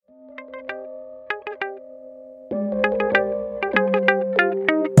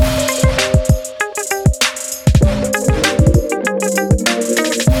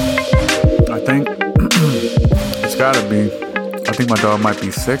my dog might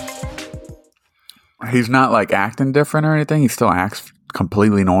be sick. He's not like acting different or anything. He still acts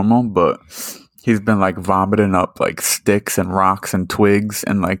completely normal, but he's been like vomiting up like sticks and rocks and twigs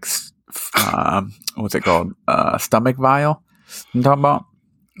and like what's it called? Stomach vial. You talking about?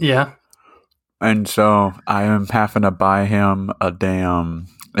 Yeah. And so I am having to buy him a damn.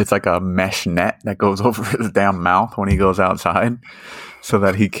 It's like a mesh net that goes over his damn mouth when he goes outside, so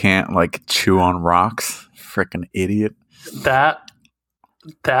that he can't like chew on rocks. Freaking idiot. That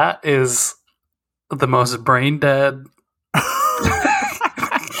is the most brain dead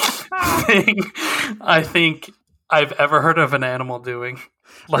thing I think I've ever heard of an animal doing.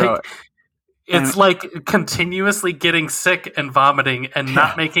 Like, bro, it's like continuously getting sick and vomiting and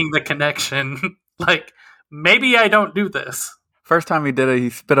not making the connection. Like, maybe I don't do this. First time he did it, he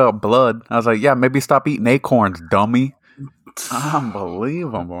spit out blood. I was like, yeah, maybe stop eating acorns, dummy.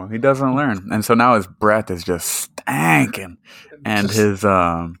 Unbelievable. He doesn't learn. And so now his breath is just stanking. And his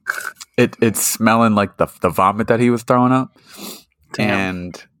it's smelling like the vomit that he was throwing up. Damn.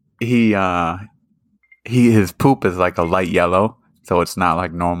 And his poop is like a light yellow, so it's not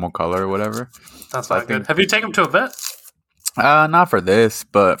like normal color or whatever. That's not good. Have you taken him to a vet? Not for this,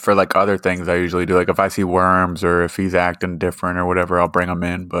 but for like other things I usually do. Like if I see worms or if he's acting different or whatever, I'll bring him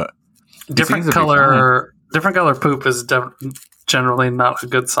in. But different color poop is generally not a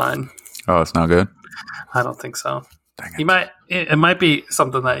good sign. Oh, it's not good? I don't think so. It might be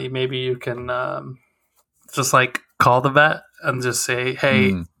something that maybe you can just like call the vet and just say,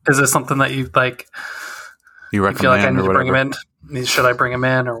 hey, is this something that you like? You recommend? Feel like I need to bring him in? Should I bring him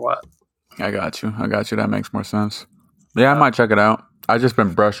in or what? I got you. That makes more sense. Yeah, I might check it out. I just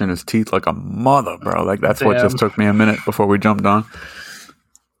been brushing his teeth like a mother, bro. Like that's what just took me a minute before we jumped on.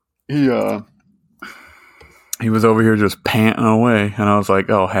 He was over here just panting away, and I was like,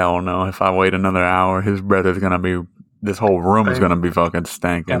 "Oh hell no! If I wait another hour, his breath is gonna be. This whole room is gonna be fucking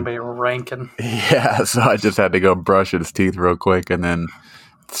stinking. Gonna be ranking." Yeah, so I just had to go brush his teeth real quick, and then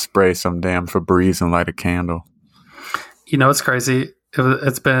spray some damn Febreze and light a candle. You know, it's crazy.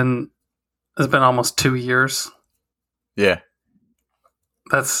 It's been almost 2 years. Yeah.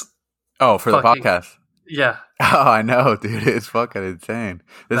 That's for the podcast. Yeah. Oh, I know, dude. It's fucking insane.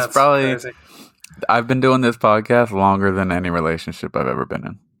 This is probably crazy. I've been doing this podcast longer than any relationship I've ever been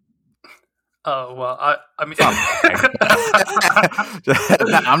in. Oh, well, I mean I'm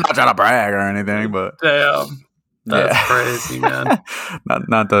not trying to brag or anything, but damn. That's crazy, man.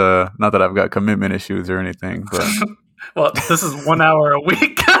 not that I've got commitment issues or anything, but well, this is 1 hour a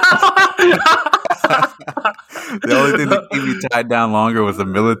week. The only thing that kept me tied down longer was the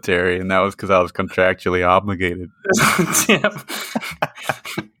military, and that was because I was contractually obligated. Damn.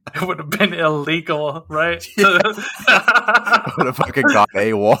 It would have been illegal, right? I would have fucking got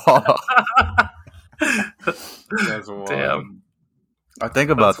AWOL. Damn. I think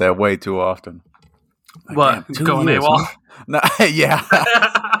about that way too often. Like, what? Going AWOL? No, yeah.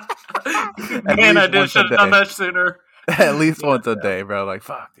 Man, I should have done that sooner. At least once a day, bro. Like,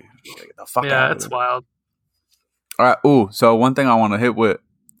 fuck, dude. Get the fuck out of it's wild. All right. Ooh, so one thing I want to hit with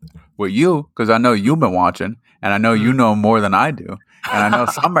you, because I know you've been watching, and I know you know more than I do, and I know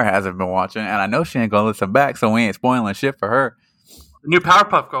Summer hasn't been watching, and I know she ain't gonna listen back, so we ain't spoiling shit for her. The new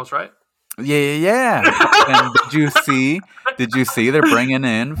Powerpuff Girls, right? Yeah. And did you see they're bringing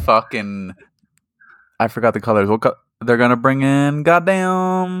in fucking, I forgot the colors. They're gonna bring in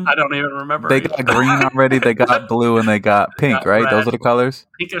goddamn. I don't even remember. They got green already. They got blue and they got pink. Right? Red. Those are the colors.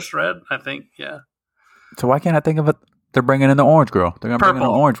 Pinkish red, I think. Yeah. So why can't I think of it? They're bringing in the orange girl. They're gonna bring in the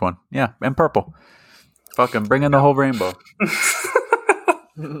orange one. Yeah, and purple. Fucking bring in the whole rainbow.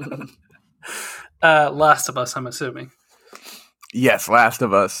 Last of Us, I'm assuming. Yes, Last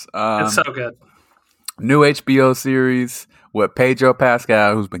of Us. It's so good. New HBO series with Pedro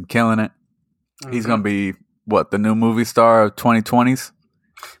Pascal, who's been killing it. Mm-hmm. He's gonna be the new movie star of 2020s.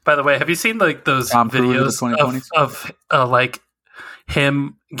 By the way, have you seen like those videos of like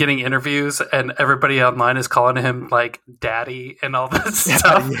him getting interviews and everybody online is calling him like daddy and all this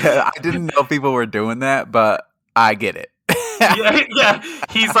stuff? Yeah, I didn't know people were doing that, but I get it. yeah.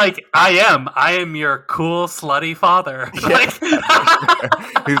 He's like, I am your cool slutty father. Yeah,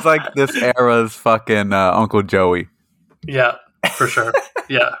 he's like this era's fucking Uncle Joey. Yeah, for sure.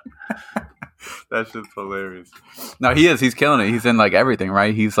 Yeah. That's just hilarious. No, he is. He's killing it. He's in like everything,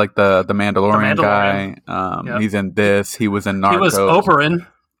 right? He's like the Mandalorian guy. Yep. He's in this. He was in Narcos.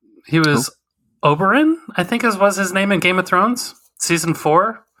 He was Oberyn, I think was his name in Game of Thrones, season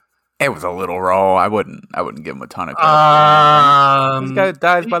 4. It was a little raw. I wouldn't give him a ton of credit. This guy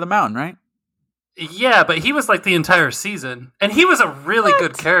dies by the mountain, right? Yeah, but he was like the entire season, and he was a really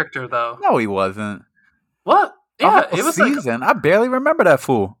good character, though. No, he wasn't. What? Yeah, it was season. I barely remember that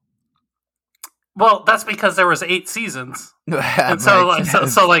fool. Well, that's because there was 8 seasons, and so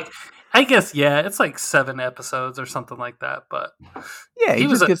I guess it's like 7 episodes or something like that. But yeah, he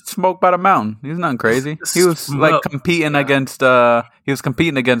just gets smoked by the mountain. He's nothing crazy. He was like competing against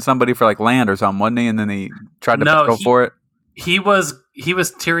somebody for like land or something, wasn't he? And then he tried to go for it. He was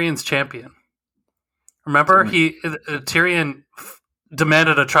Tyrion's champion. Remember, Tyrion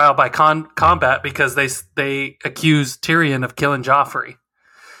demanded a trial by combat because they accused Tyrion of killing Joffrey.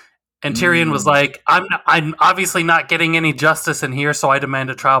 And Tyrion was like, I'm obviously not getting any justice in here, so I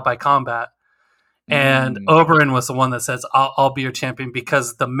demand a trial by combat. And Oberyn was the one that says, I'll be your champion,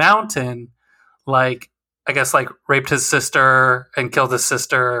 because the Mountain, like, I guess, like, raped his sister and killed his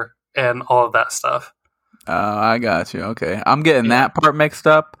sister and all of that stuff. Oh, I got you. Okay. I'm getting that part mixed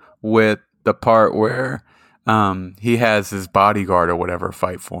up with the part where he has his bodyguard or whatever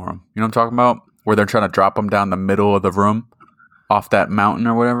fight for him. You know what I'm talking about? Where they're trying to drop him down the middle of the room off that mountain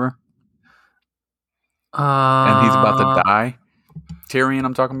or whatever. And he's about to die. Tyrion,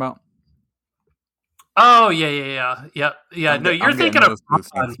 I'm talking about. Oh yeah. No, you're thinking of.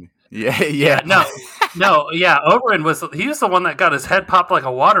 Yeah. No. Oberyn was the one that got his head popped like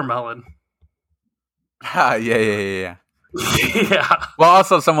a watermelon. Yeah. Yeah. Well,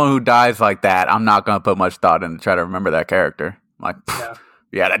 also someone who dies like that, I'm not gonna put much thought in to try to remember that character. Like,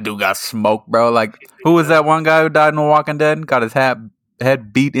 that dude got smoked, bro. Like, who was that one guy who died in The Walking Dead? Got his head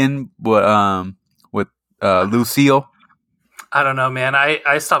beat in with Lucille. I don't know, man.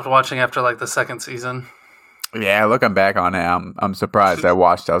 I stopped watching after like the 2nd season. Yeah, looking back on it, I'm surprised I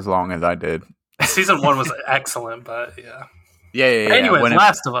watched as long as I did. Season 1 was excellent, but yeah. Yeah. Anyways,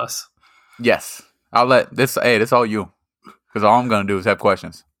 Last of Us. Yes, I'll let this. Hey, this all you, because all I'm gonna do is have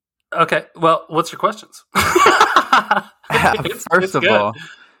questions. Okay. Well, what's your questions? First of all,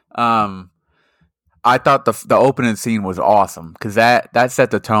 I thought the opening scene was awesome because that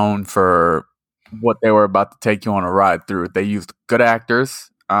set the tone for what they were about to take you on a ride through. They used good actors.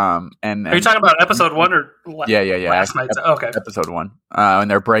 And are you talking about episode 1 or yeah. Last night's okay. Episode 1.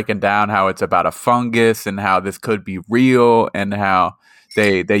 And they're breaking down how it's about a fungus and how this could be real and how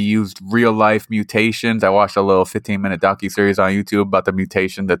they used real life mutations. I watched a little 15-minute docuseries on YouTube about the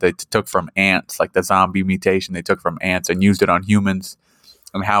mutation that they took from ants, like the zombie mutation they took from ants and used it on humans,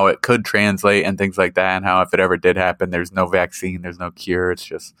 and how it could translate and things like that, and how if it ever did happen, there's no vaccine, there's no cure. It's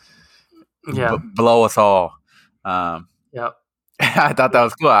just blow us all. Yep. I thought that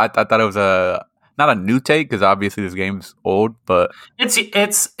was cool. I thought it was not a new take because obviously this game's old, but it's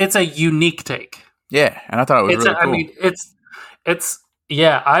a unique take. Yeah, and I thought it was really cool. I mean, it's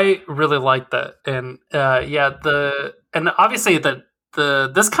I really liked that, and and obviously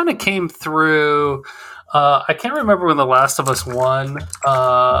this kind of came through. I can't remember when The Last of Us 1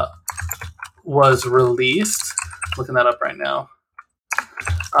 was released. Looking that up right now.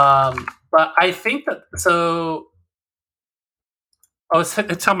 But I think that so.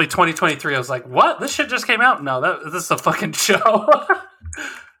 It told me 2023. I was like, "What? This shit just came out?" No, this is a fucking show.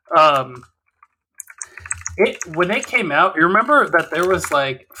 When it came out, you remember that there was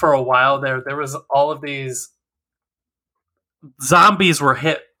like for a while there was all of these zombies were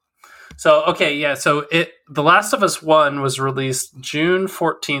hit. So so The Last of Us 1 was released June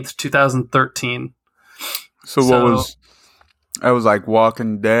 14th, 2013. So what was? I was like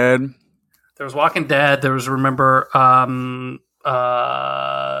Walking Dead. There was Walking Dead. There was what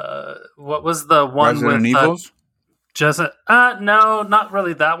was the one Resident with Evils? No, not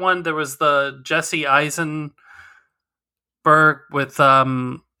really that one. There was the Jesse Eisenberg with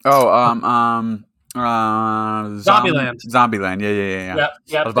Zombieland. Yeah.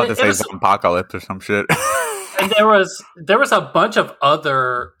 I was about to say Zompocalypse or some shit. And there was a bunch of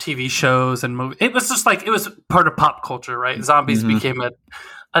other TV shows and movies. It was just like it was part of pop culture, right? Zombies became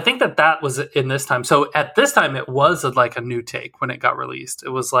I think that was in this time. So at this time, it was like a new take when it got released. It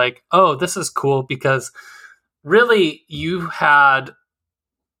was like, oh, this is cool because really you had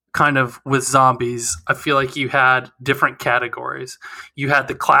kind of with zombies, I feel like you had different categories. You had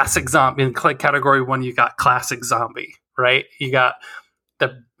the classic zombie. In category 1, you got classic zombie, right? You got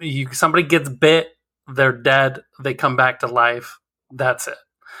somebody gets bit, they're dead, they come back to life. That's it.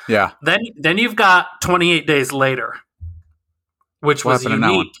 Yeah. Then you've got 28 Days Later. Which was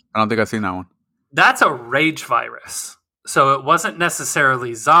unique. I don't think I've seen that one. That's a rage virus. So it wasn't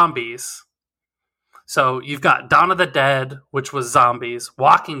necessarily zombies. So you've got Dawn of the Dead, which was zombies.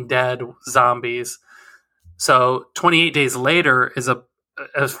 Walking Dead, zombies. So 28 Days Later is a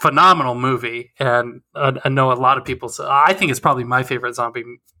phenomenal movie. And I know a lot of people say, I think it's probably my favorite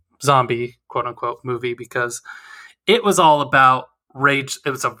zombie quote unquote movie because it was all about rage. It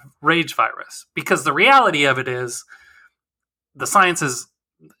was a rage virus because the reality of it is the science is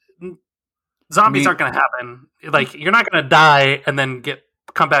zombies aren't going to happen. Like you're not going to die and then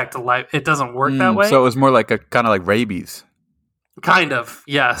come back to life. It doesn't work that way. So it was more like a kind of like rabies. Kind of,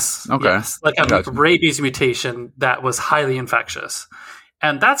 yes. Okay. Yes. Like a rabies mutation that was highly infectious.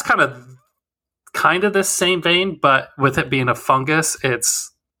 And that's kind of this same vein, but with it being a fungus,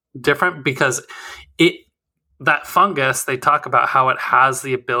 it's different because that fungus, they talk about how it has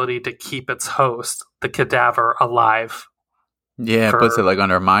the ability to keep its host, the cadaver, alive. Yeah, it puts it like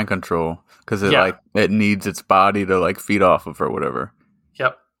under mind control because it needs its body to like feed off of or whatever.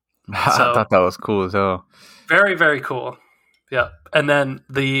 Yep. I thought that was cool as hell. Very, very cool. Yeah. And then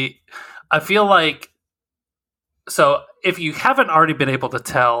I feel like, so if you haven't already been able to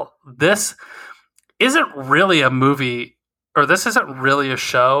tell, this isn't really a movie, or this isn't really a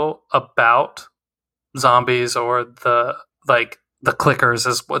show about zombies or the clickers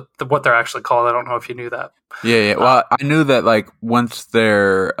is what they're actually called. I don't know if you knew that. Yeah. Well, I knew that like once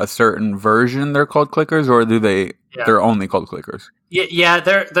they're a certain version, they're called clickers, or do they? Yeah. They're only called clickers. Yeah.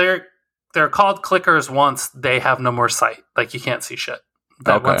 They're called clickers once they have no more sight. Like you can't see shit.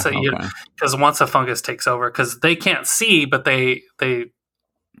 Because once a fungus takes over, because they can't see, but they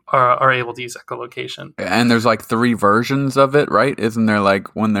are able to use echolocation. And there's like 3 versions of it, right? Isn't there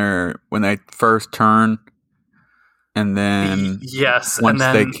like when they first turn, and then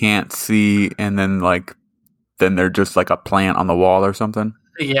they can't see, and then they're just like a plant on the wall or something.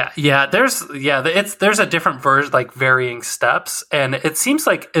 Yeah. There's a different version, like varying steps, and it seems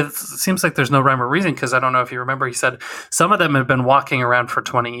like there's no rhyme or reason because I don't know if you remember. He said some of them have been walking around for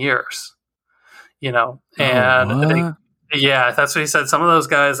 20 years, and that's what he said. Some of those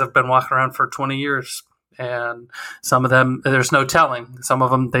guys have been walking around for 20 years, and some of them there's no telling. Some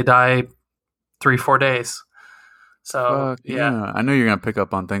of them they die 3-4 days. So yeah, I knew you're gonna pick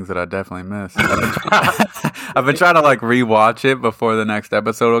up on things that I definitely missed. I've been trying to like rewatch it before the next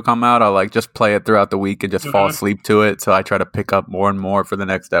episode will come out. I'll like just play it throughout the week and just fall asleep to it. So I try to pick up more and more for the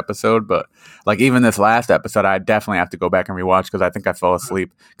next episode. But like even this last episode, I definitely have to go back and rewatch because I think I fell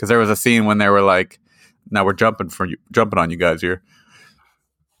asleep because there was a scene when they were like, "Now we're jumping on you guys here,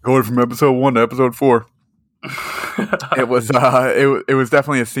 going from episode 1 to episode 4." It was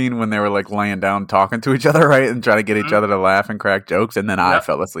definitely a scene when they were like laying down talking to each other, right, and trying to get each other to laugh and crack jokes, and then I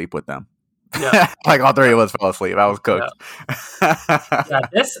fell asleep with them. Yeah. Like all 3 of us fell asleep. I was cooked.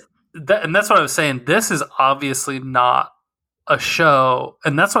 And that's what I was saying. This is obviously not a show,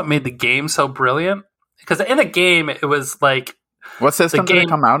 and that's what made the game so brilliant. Because in the game, it was like, what system did it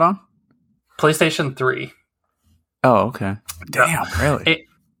come out on? PlayStation 3. Oh, okay. Damn, really?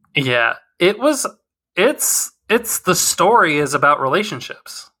 It was. It's the story is about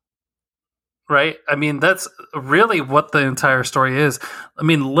relationships, right? I mean, that's really what the entire story is. I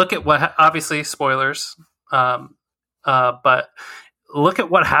mean, look at obviously spoilers, but look at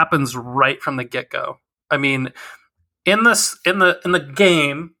what happens right from the get-go. I mean, in the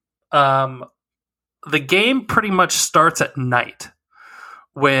game, the game pretty much starts at night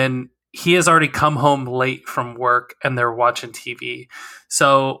when he has already come home late from work and they're watching TV.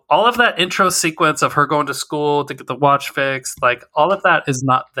 So all of that intro sequence of her going to school to get the watch fixed, like all of that is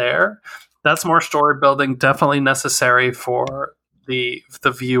not there. That's more story building, definitely necessary for the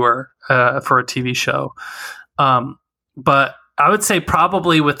viewer for a TV show. But I would say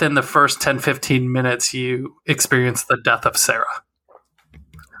probably within the first 10-15 minutes, you experience the death of Sarah.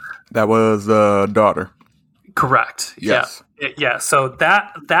 That was the daughter. Correct. Yes. Yeah. So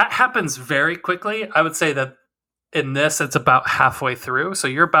that happens very quickly. I would say that in this, it's about halfway through. So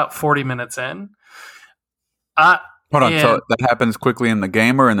you're about 40 minutes in. Hold on. So that happens quickly in the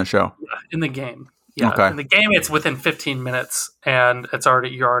game or in the show? In the game. Yeah. Okay. In the game, it's within 15 minutes, and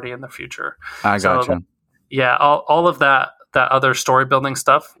you're already in the future. I gotcha. All of that other story building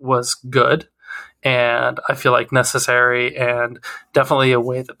stuff was good, and I feel like necessary, and definitely a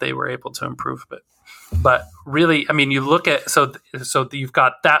way that they were able to improve it. But really, I mean, you look at so you've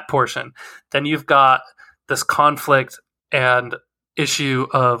got that portion, then you've got this conflict and issue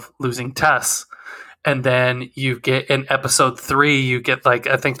of losing Tess, and then you get in episode 3, you get like,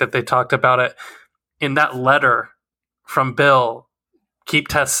 I think that they talked about it in that letter from Bill, keep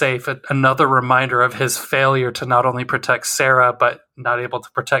Tess safe, another reminder of his failure to not only protect Sarah but not able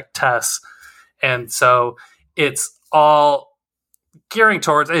to protect Tess, and so it's all gearing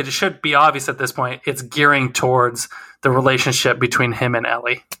towards, it should be obvious at this point, it's gearing towards the relationship between him and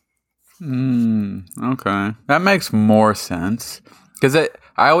Ellie. Okay. That makes more sense. Because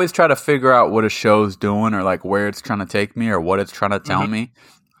I always try to figure out what a show's doing or like where it's trying to take me or what it's trying to tell me.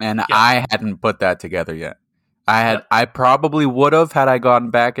 And I hadn't put that together yet. I probably would have had I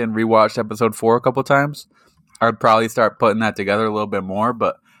gone back and rewatched episode 4 a couple times. I'd probably start putting that together a little bit more,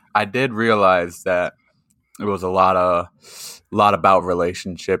 but I did realize that it was a lot about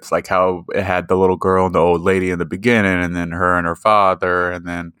relationships, like how it had the little girl and the old lady in the beginning, and then her and her father, and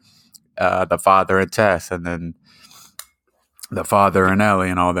then the father and Tess, and then the father and Ellie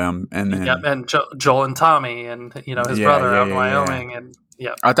and all them, and then and Joel and Tommy, and his brother out in Wyoming, and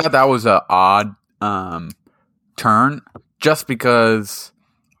I thought that was an odd turn, just because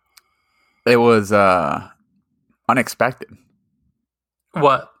it was unexpected.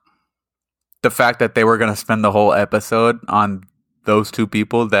 What? The fact that they were going to spend the whole episode on those two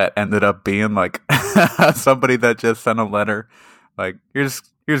people that ended up being like somebody that just sent a letter, like here's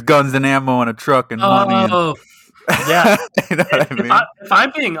guns and ammo and a truck and money. Yeah. You know what I mean? If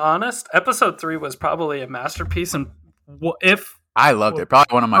I'm being honest, episode 3 was probably a masterpiece, and I loved it,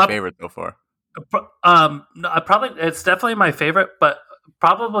 probably one of my favorites so far. It's definitely my favorite, but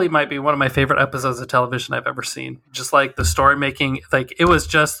probably might be one of my favorite episodes of television I've ever seen. Just like the story making, like it was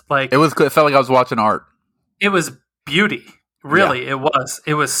just like it was good. It felt like I was watching art. It was beauty, really. Yeah. It was.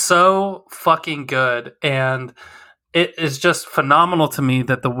 It was so fucking good, and it is just phenomenal to me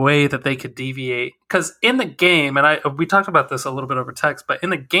that the way that they could deviate. Because in the game, and we talked about this a little bit over text, but in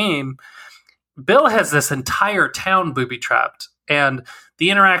the game, Bill has this entire town booby trapped, and the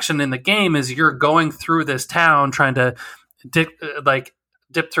interaction in the game is you're going through this town trying to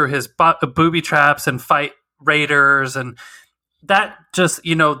dip through his booby traps and fight raiders, and that just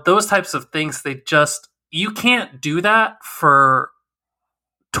those types of things. You can't do that for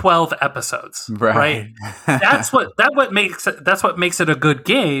 12 episodes, right? That's what makes it a good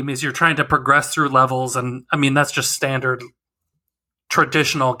game. Is you're trying to progress through levels, and I mean that's just standard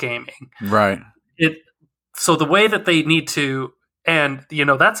traditional gaming, right? So the way that they need to, and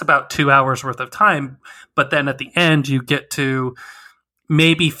that's about 2 hours worth of time, but then at the end you get to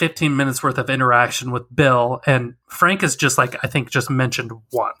maybe 15 minutes worth of interaction with Bill, and Frank is just like, I think just mentioned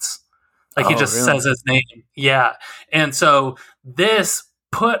once, like he just says his name. Yeah. And so this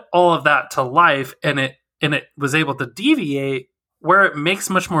put all of that to life, and it was able to deviate where it makes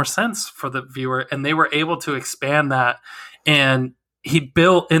much more sense for the viewer, and they were able to expand that. And he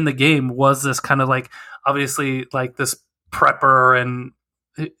built in the game was this kind of like, obviously like this prepper, and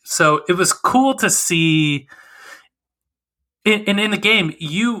so it was cool to see. And in the game,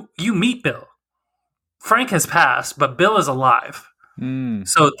 you meet Bill. Frank has passed, but Bill is alive.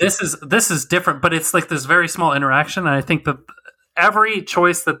 So this is different, but it's like this very small interaction. And I think that every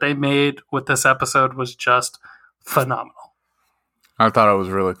choice that they made with this episode was just phenomenal. I thought it was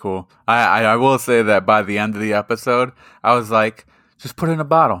really cool. I will say that by the end of the episode, I was like, just put it in a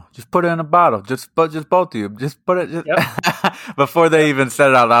bottle. Just put it in a bottle. Just both of you. Just put it. Yep. Before they even said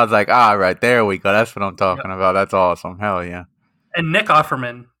it out loud, I was like, right, there we go. That's what I'm talking about. That's awesome. Hell yeah. And Nick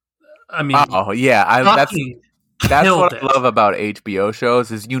Offerman, I mean, that's what I love about HBO shows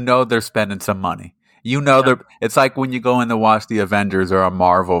is they're spending some money. It's like when you go in to watch the Avengers or a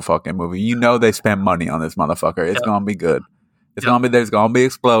Marvel fucking movie. They spend money on this motherfucker. It's gonna be good. There's gonna be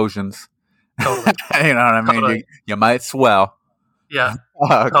explosions. Totally. You know what I mean? Totally. You might swell. Yeah,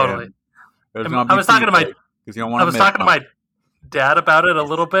 totally. I was talking to my dad about it a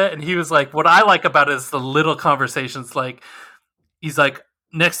little bit, and he was like, "What I like about it is the little conversations. Like, he's like,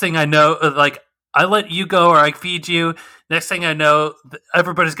 next thing I know, like, I let you go or I feed you. Next thing I know,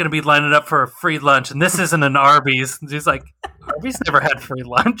 everybody's going to be lining up for a free lunch, and this isn't an Arby's." And he's like, "Arby's never had free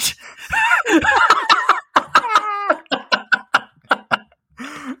lunch."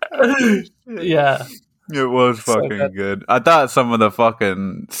 Yeah. It was fucking good. I thought some of the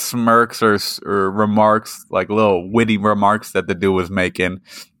fucking smirks or remarks, like little witty remarks that the dude was making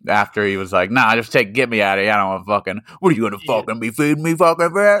after he was like, "Nah, just get me out of here. I don't want fucking. What are you gonna fucking be feeding me, fucking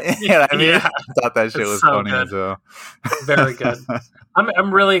bro?" You know what I mean? Yeah. I thought that shit was so funny as well. Very good.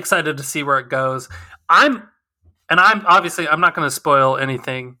 I'm really excited to see where it goes. I'm obviously I'm not going to spoil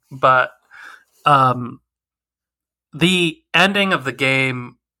anything, but the ending of the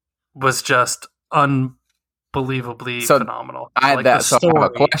game was just unbelievably phenomenal. I have a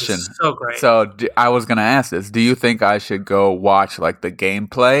question. So great. So I was going to ask this. Do you think I should go watch like the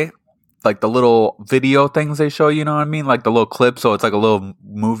gameplay, like the little video things they show? You know what I mean? Like the little clips. So it's like a little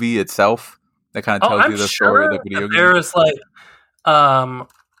movie itself that kind of tells you the story of the video game. There's like a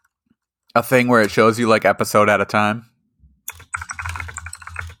thing where it shows you like episode at a time.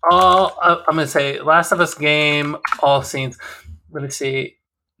 I'm going to say Last of Us game, all scenes. Let me see.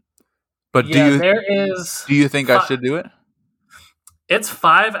 But do you think I should do it? It's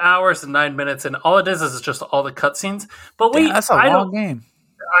 5 hours and 9 minutes, and all it is just all the cutscenes. But that's a long game.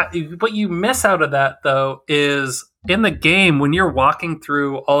 what you miss out of that, though, is in the game, when you're walking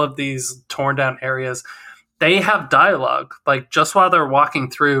through all of these torn down areas, they have dialogue. Like, just while they're walking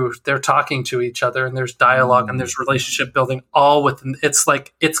through, they're talking to each other, and there's dialogue and there's relationship building all within. It's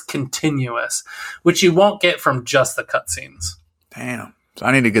like, it's continuous, which you won't get from just the cutscenes. Damn. So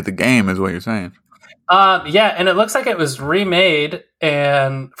I need to get the game, is what you're saying. Yeah, and it looks like it was remade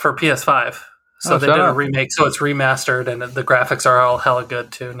and for PS5. So they did a remake, so it's remastered, and the graphics are all hella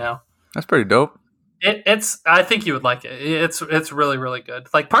good too now. That's pretty dope. It's. I think you would like it. It's really, really good.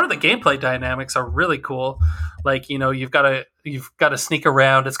 Like, part of the gameplay dynamics are really cool. Like, you've got to sneak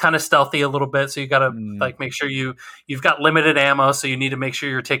around. It's kind of stealthy a little bit, so you got to like make sure you've got limited ammo, so you need to make sure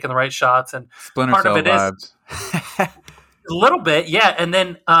you're taking the right shots. And Splinter part Cell of it vibes. Is a little bit, yeah. And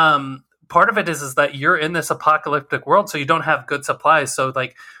then part of it is that you're in this apocalyptic world, so you don't have good supplies. So,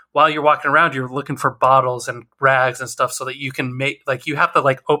 like, while you're walking around, you're looking for bottles and rags and stuff so that you can make, like, you have to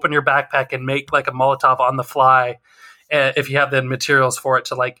like open your backpack and make like a Molotov on the fly if you have the materials for it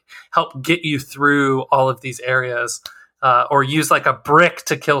to like help get you through all of these areas, or use like a brick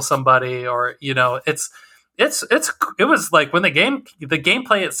to kill somebody, or it was like when the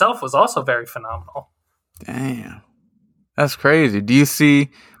gameplay itself was also very phenomenal. Damn, that's crazy. Do you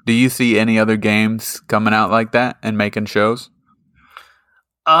see any other games coming out like that and making shows?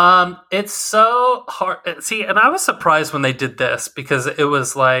 It's so hard. See, and I was surprised when they did this, because it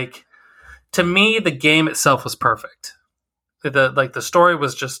was like, to me, the game itself was perfect. The story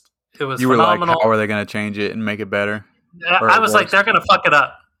was just, it was phenomenal. You were like, how are they going to change it and make it better? I was like, they're going to fuck it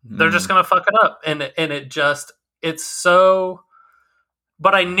up. They're just going to fuck it up. And it's so,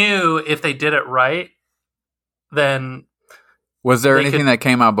 but I knew if they did it right, then. Was there anything that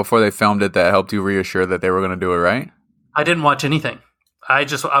came out before they filmed it that helped you reassure that they were going to do it right? I didn't watch anything. I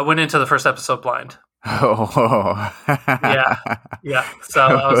went into the first episode blind. Oh. Yeah. So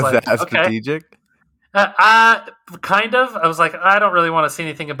I was like, that strategic? Kind of. I was like, I don't really want to see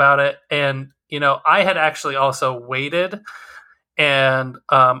anything about it. And, I had actually also waited, and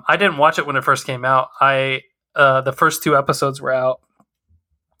I didn't watch it when it first came out. The first 2 episodes were out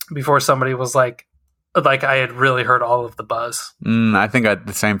before somebody was like I had really heard all of the buzz. I think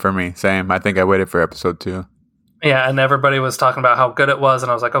the same for me. Same. I think I waited for episode 2. Yeah, and everybody was talking about how good it was, and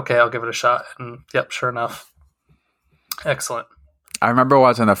I was like, okay, I'll give it a shot. And yep, sure enough. Excellent. I remember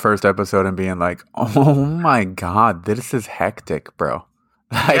watching the first episode and being like, oh my God, this is hectic, bro.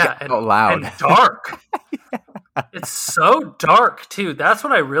 Like, yeah, out loud. And dark. Yeah. It's so dark, too. That's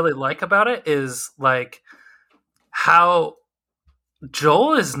what I really like about it, is like how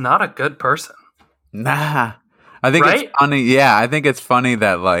Joel is not a good person. Nah. I think it's funny. Yeah, I think it's funny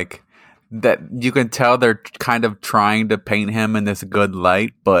that like, that you can tell they're kind of trying to paint him in this good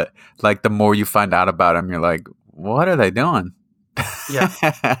light, but like the more you find out about him, you're like, what are they doing? Yeah.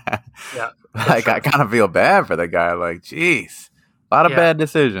 Yeah. Like, sure. I kind of feel bad for the guy. Like, geez, a lot of bad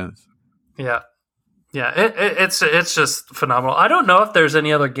decisions. Yeah. Yeah. It's just phenomenal. I don't know if there's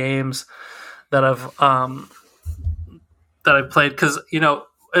any other games that I've played, because,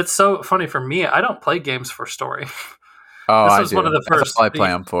 it's so funny for me. I don't play games for story. Oh, this was one of the first I play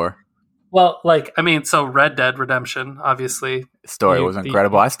them for. Well, so Red Dead Redemption, obviously. Story was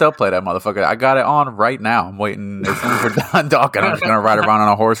incredible. I still play that motherfucker. I got it on right now. I'm waiting. As soon as we're done talking, I'm just going to ride around on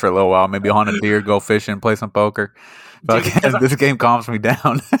a horse for a little while. Maybe hunt a deer, go fishing, play some poker. But this game calms me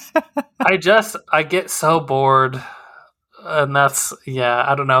down. I get so bored. And that's,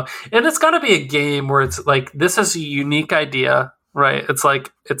 I don't know. And it's got to be a game where it's like, this is a unique idea, right? It's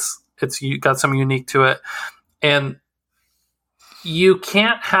like, it's got some unique to it. And you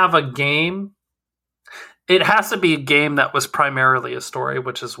can't have a game. It has to be a game that was primarily a story,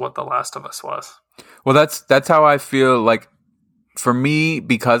 which is what The Last of Us was. Well, that's how I feel. Like, for me,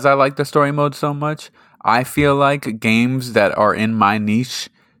 because I like the story mode so much, I feel like games that are in my niche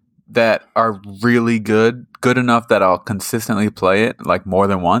that are really good enough that I'll consistently play it like more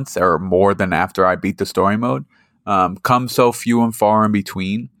than once, or more than after I beat the story mode, come so few and far in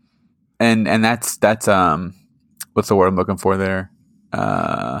between. And that's what's the word I'm looking for there?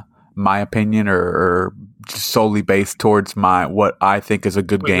 My opinion, or just solely based towards what I think is a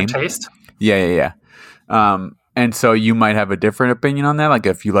good game. Your taste? Yeah. And so you might have a different opinion on that. Like,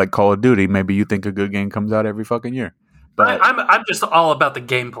 if you like Call of Duty, maybe you think a good game comes out every fucking year. But I'm just all about the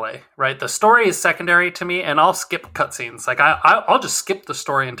gameplay, right? The story is secondary to me, and I'll skip cutscenes. Like, I'll just skip the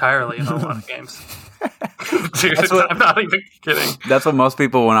story entirely in a lot of games. Dude, I'm not even kidding. That's what most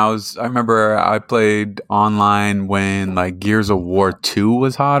people, I remember I played online when like Gears of War 2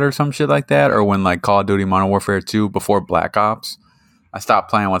 was hot or some shit like that, or when like Call of Duty Modern Warfare 2 before Black Ops. I stopped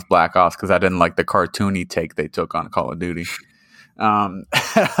playing with Black Ops because I didn't like the cartoony take they took on Call of Duty.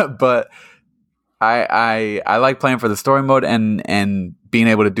 But I like playing for the story mode and being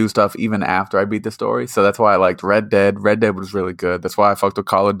able to do stuff even after I beat the story. So that's why I liked Red Dead. Red Dead was really good. That's why I fucked with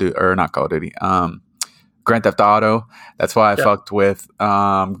Call of Duty, or not Call of Duty. Grand Theft Auto. That's why I fucked with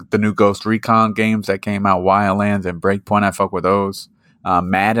the new Ghost Recon games that came out, Wildlands and Breakpoint. I fuck with those.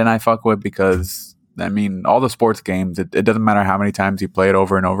 Madden I fuck with because I mean all the sports games. It doesn't matter how many times you play it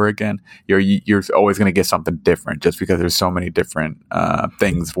over and over again. You're always going to get something different just because there's so many different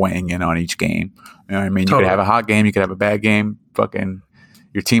things weighing in on each game. You know what I mean? You could have a hot game, you could have a bad game. Fucking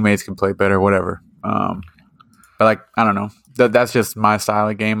your teammates can play better, whatever. But like I don't know. That's just my style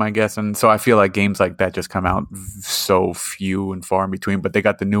of game, I guess. And so I feel like games like that just come out so few and far in between. But they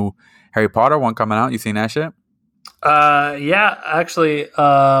got the new Harry Potter one coming out. You seen that shit? Yeah, actually,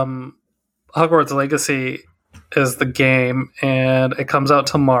 Hogwarts Legacy is the game, and it comes out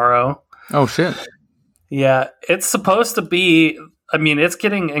tomorrow. Oh, shit. Yeah, it's supposed to be... I mean, it's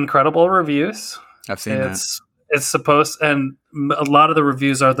getting incredible reviews. I've seen that. It's supposed... And a lot of the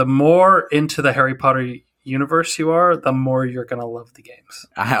reviews are the more into the Harry Potter universe you are, the more you're gonna love the games.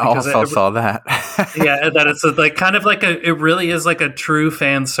 I also saw that. Yeah, that it's like kind of like it really is like a true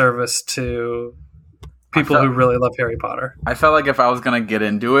fan service to people who really love Harry Potter. I felt like if I was gonna get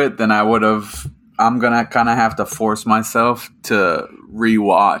into it, then I'm gonna kind of have to force myself to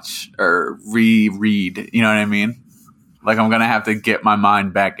rewatch or reread. You know what I mean? Like I'm gonna have to get my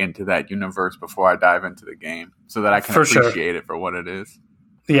mind back into that universe before I dive into the game, so that I can appreciate it for what it is.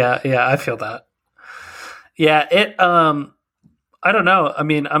 Yeah, I feel that. Yeah, it. I don't know. I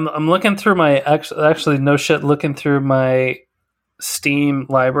mean, I'm looking through my actually no shit. Looking through my Steam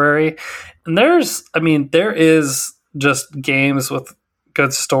library, and there is just games with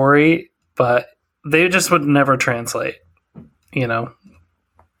good story, but they just would never translate. You know,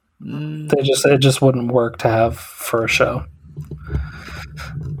 it just wouldn't work to have for a show.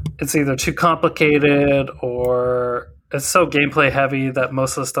 It's either too complicated or it's so gameplay heavy that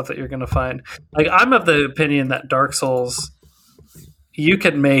most of the stuff that you're going to find, like I'm of the opinion that Dark Souls, you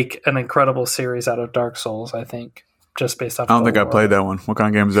could make an incredible series out of Dark Souls. I think just based off. I don't think I played that one. What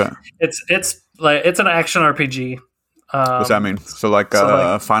kind of game is that? It's an action RPG. What's that mean? So like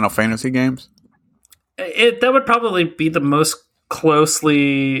Final Fantasy games? That would probably be the most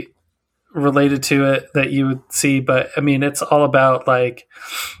closely related to it that you would see, but I mean, it's all about like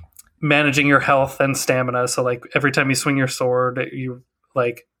managing your health and stamina. So like every time you swing your sword, you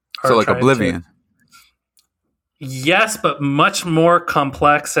like so like Oblivion. Yes, but much more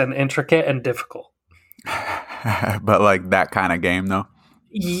complex and intricate and difficult. But like that kind of game, though.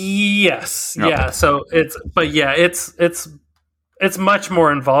 Yes, okay. Yeah. So it's much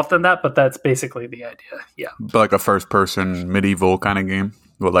more involved than that, but that's basically the idea. Yeah, but like a first-person medieval kind of game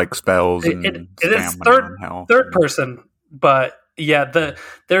with like spells and it is third person, but yeah,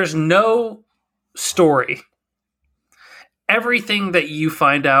 there's no story. Everything that you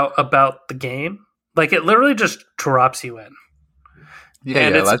find out about the game, like it literally just drops you in. Yeah,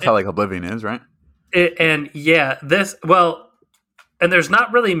 that's how like Oblivion is, right? And there's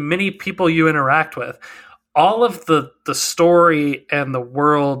not really many people you interact with. All of the story and the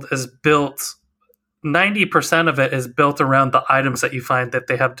world is built, 90% of it is built around the items that you find, that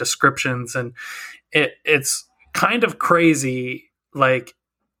they have descriptions, and it's kind of crazy. Like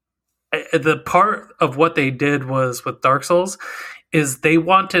the part of what they did was with Dark Souls is they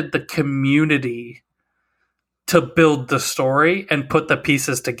wanted the community to build the story and put the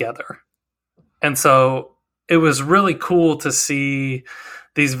pieces together. And so it was really cool to see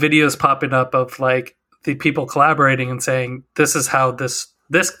these videos popping up of like the people collaborating and saying, this is how this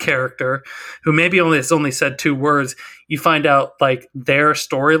character, who maybe has only said 2 words, you find out like their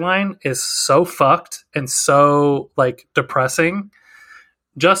storyline is so fucked and so like depressing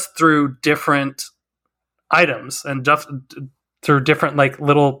just through different items and just through different like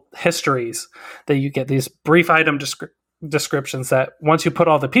little histories that you get, these brief item descriptions that once you put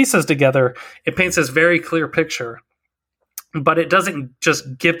all the pieces together, it paints this very clear picture. But it doesn't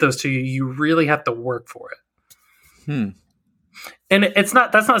just give those to you. You really have to work for it. And that's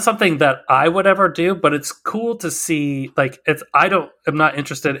not something that I would ever do, but it's cool to see. Like I'm not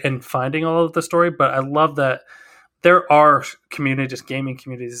interested in finding all of the story, but I love that there are gaming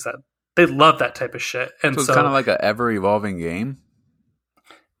communities that they love that type of shit. And so it's kind of like an ever evolving game.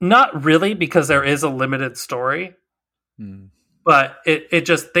 Not really, because there is a limited story. But it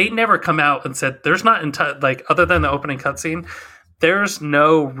just, they never come out and said there's not like, other than the opening cutscene, there's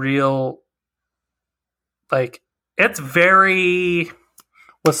no real, like, it's very,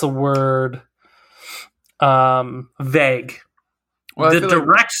 what's the word? Vague. Well, the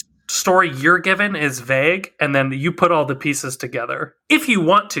direct story you're given is vague, and then you put all the pieces together if you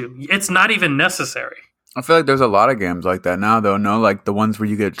want to. It's not even necessary. I feel like there's a lot of games like that now, though. No, like the ones where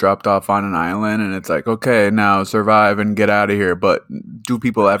you get dropped off on an island and it's like, okay, now survive and get out of here. But do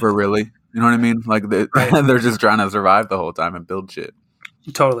people ever really? You know what I mean? Like they're just trying to survive the whole time and build shit.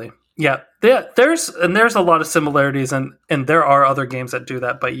 Totally. Yeah. There's a lot of similarities, and there are other games that do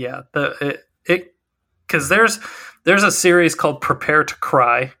that. But yeah, because there's a series called Prepare to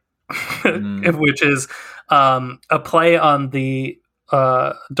Cry, which is a play on the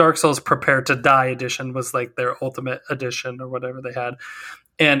Dark Souls Prepare to Die edition, was like their ultimate edition or whatever they had.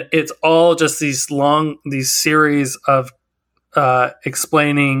 And it's all just these series of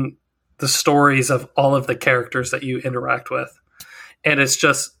explaining the stories of all of the characters that you interact with. And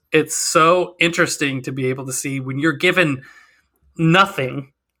it's so interesting to be able to see when you're given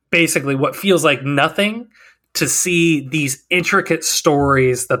nothing, basically what feels like nothing, to see these intricate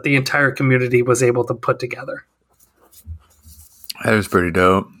stories that the entire community was able to put together. That was pretty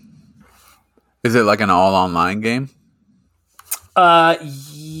dope. Is it like an all online game?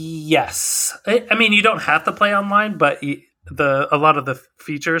 Yes. I mean, you don't have to play online, but a lot of the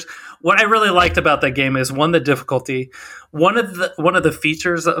features. What I really liked about that game is the difficulty. One of the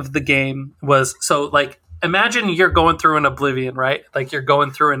features of the game was, so like, imagine you're going through an Oblivion, right? Like you're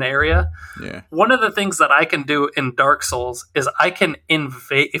going through an area. Yeah. One of the things that I can do in Dark Souls is I can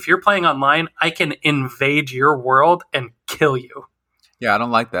invade. If you're playing online, I can invade your world and kill you. Yeah, I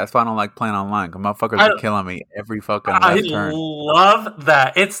don't like that. That's why I don't like playing online. Because motherfuckers are killing me every fucking left turn. I love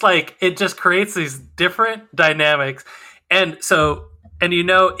that. It's like, it just creates these different dynamics. And so, and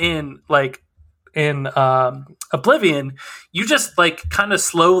in Oblivion, you just like kind of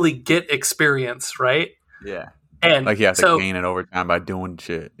slowly get experience, right? Yeah. And like you have to gain it over time by doing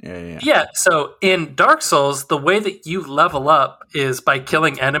shit. Yeah. Yeah. So in Dark Souls, the way that you level up is by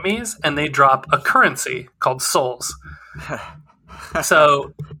killing enemies, and they drop a currency called souls.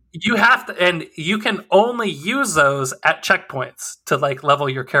 So you have to, and you can only use those at checkpoints to like level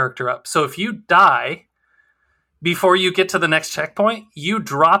your character up. So if you die before you get to the next checkpoint, you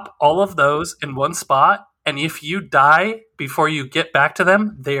drop all of those in one spot. And if you die before you get back to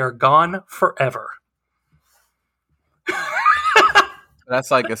them, they are gone forever.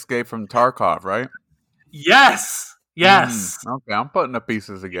 That's like Escape from Tarkov, right? Yes. Okay, I'm putting the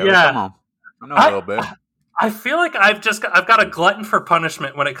pieces together. Yeah. Come on. I know a little bit. I feel like I've got a glutton for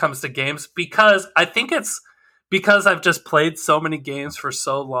punishment when it comes to games, because I think it's because I've just played so many games for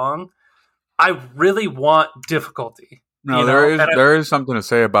so long. I really want difficulty. No, there is something to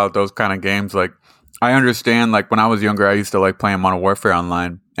say about those kind of games. Like, I understand, like when I was younger, I used to like playing Modern Warfare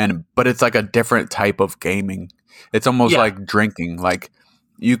online, but it's like a different type of gaming. It's almost like drinking. Like,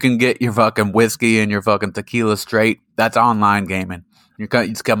 you can get your fucking whiskey and your fucking tequila straight. That's online gaming.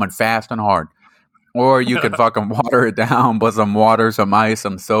 It's coming fast and hard. Or you could fucking water it down, put some water, some ice,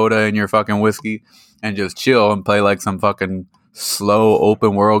 some soda in your fucking whiskey, and just chill and play like some fucking slow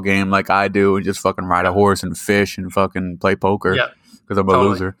open world game like I do, and just fucking ride a horse and fish and fucking play poker because I'm a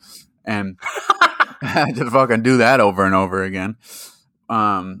loser. And just fucking do that over and over again.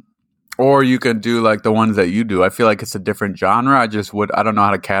 Or you can do like the ones that you do. I feel like it's a different genre. I don't know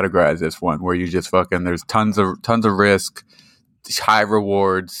how to categorize this one, where you just fucking, there's tons of risk, high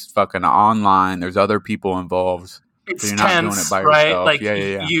rewards, fucking online. There's other people involved. It's so you're tense, not doing it by right? yourself. Like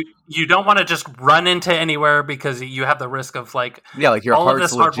You don't want to just run into anywhere because you have the risk of like like your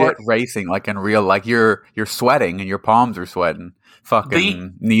heart's legit racing, like in real, like you're sweating and your palms are sweating.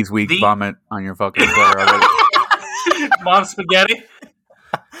 Fucking knees weak, vomit on your fucking sweater already. Mom spaghetti,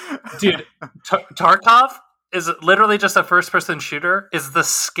 dude. Tarkov is literally just a first-person shooter. Is the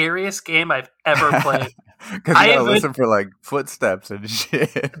scariest game I've ever played. Because you gotta listen for like footsteps and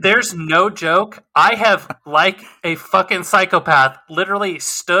shit. There's no joke. I have, like a fucking psychopath, literally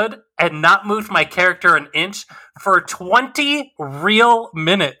stood and not moved my character an inch for 20 real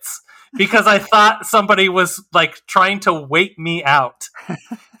minutes because I thought somebody was like trying to wait me out.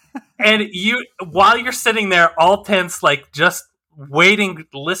 And while you're sitting there all tense, like just waiting,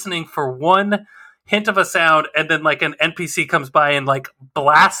 listening for one hint of a sound, and then like an NPC comes by and like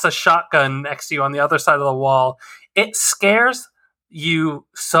blasts a shotgun next to you on the other side of the wall. It scares you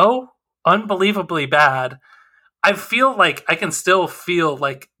so unbelievably bad. I feel like I can still feel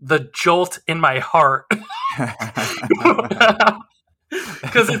like the jolt in my heart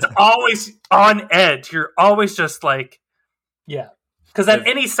because it's always on edge. You're always just like, because at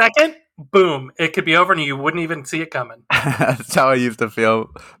any second, boom, it could be over and you wouldn't even see it coming. That's how I used to feel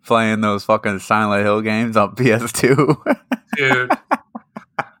playing those fucking Silent Hill games on PS2. Dude.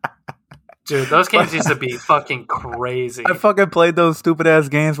 Dude, those games used to be fucking crazy. I fucking played those stupid ass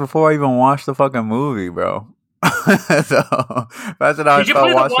games before I even watched the fucking movie, bro. So that's how I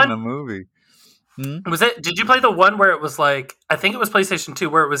started watching the movie. Was it? Did you play the one where it was like? I think it was PlayStation 2,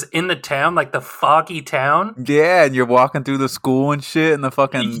 where it was in the town, like the foggy town. Yeah, and you're walking through the school and shit, and the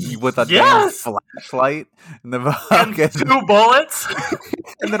fucking with a damn flashlight and the fucking 2 bullets.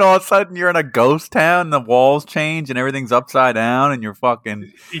 And then all of a sudden you're in a ghost town, and the walls change, and everything's upside down, and you're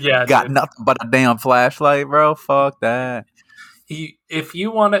fucking got nothing but a damn flashlight, bro. Fuck that. If you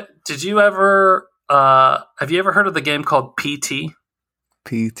want to, did you ever? Have you ever heard of the game called PT?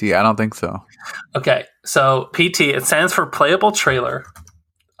 PT? I don't think so. Okay, so PT, it stands for Playable Trailer.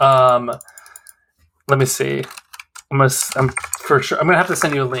 Let me see. I'm for sure. I'm gonna have to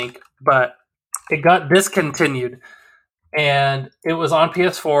send you a link, but it got discontinued, and it was on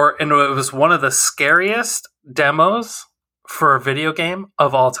PS4, and it was one of the scariest demos for a video game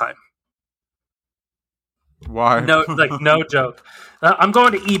of all time. Why? No joke. I'm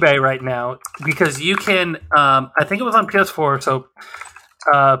going to eBay right now because you can. I think it was on PS4, so.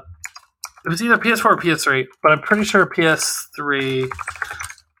 It was either PS4 or PS3, but I'm pretty sure PS3.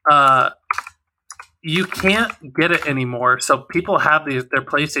 You can't get it anymore, so people have their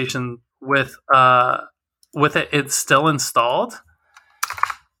PlayStation with it. It's still installed,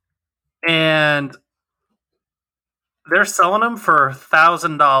 and they're selling them for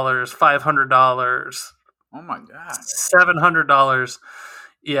 $1,000, $500. Oh my god, $700.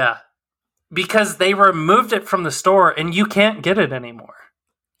 Yeah, because they removed it from the store, and you can't get it anymore.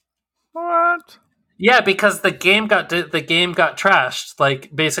 What? Yeah, because the game got trashed. Like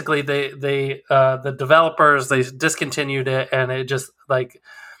basically, the developers, they discontinued it, and it just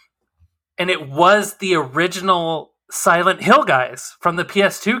and it was the original Silent Hill guys from the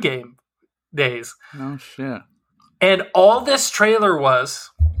PS2 game days. No shit. And all this trailer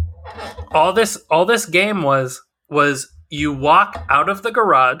was, all this game was you walk out of the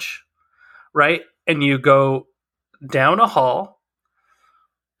garage, right, and you go down a hall.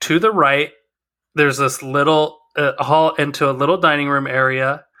 To the right, there's this little hall into a little dining room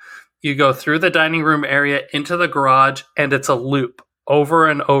area. You go through the dining room area into the garage, and it's a loop over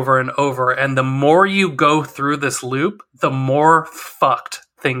and over and over. And the more you go through this loop, the more fucked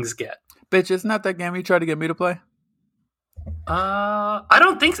things get. Bitch, isn't that game you tried to get me to play? I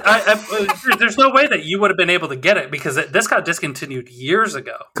don't think so. There's no way that you would have been able to get it because this got discontinued years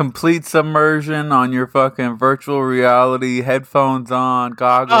ago. Complete submersion on your fucking virtual reality, headphones on,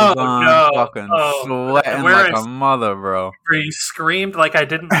 goggles on, fucking sweating like a mother, bro. Where you screamed like I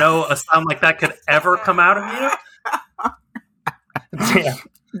didn't know a sound like that could ever come out of you. Damn.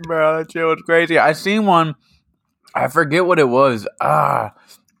 Bro, that shit was crazy. I seen one. I forget what it was. I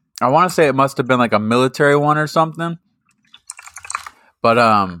want to say it must have been like a military one or something. But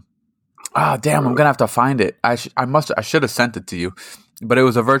damn, I'm gonna have to find it. I should have sent it to you, but it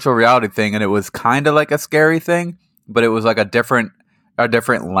was a virtual reality thing, and it was kind of like a scary thing, but it was like a different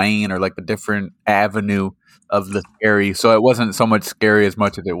lane or like a different avenue of the scary. So it wasn't so much scary as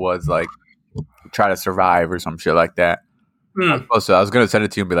much as it was like try to survive or some shit like that. I was gonna send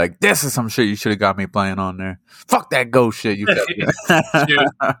it to you and be like, "This is some shit you should have got me playing on there." Fuck that ghost shit you said,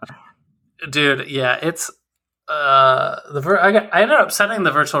 dude. Yeah, it's. I ended up setting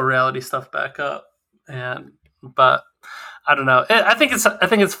the virtual reality stuff back up, but I don't know. I think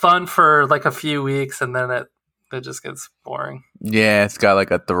it's fun for like a few weeks, and then it just gets boring. Yeah, it's got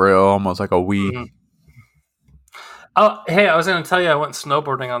like a thrill, almost like a Wii. Mm-hmm. Oh, hey, I was going to tell you I went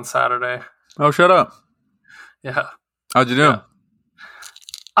snowboarding on Saturday. Oh, shut up. Yeah. How'd you do?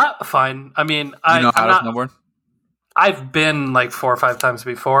 Yeah. Fine. I mean, you know how to snowboard? I've been like 4 or 5 times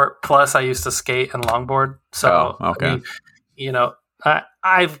before. Plus, I used to skate and longboard. So, okay. I mean, you know,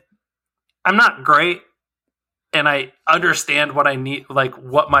 I'm not great, and I understand what I need, like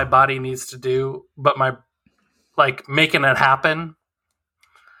what my body needs to do. But making it happen,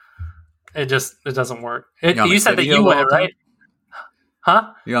 it doesn't work. You said that you went, right?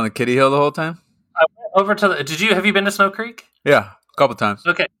 Huh? You on the kiddie hill the whole time? I went over to have you been to Snow Creek? Yeah, a couple times.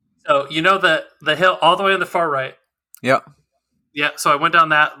 Okay, so you know the hill all the way on the far right. Yep. Yeah, so I went down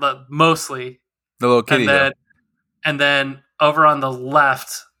that mostly. The little kiddie hill. And then over on the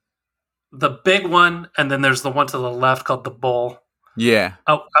left, the big one, and then there's the one to the left called the Bowl. Yeah.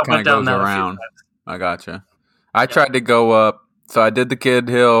 I went down that around. I gotcha. I tried to go up, so I did the kid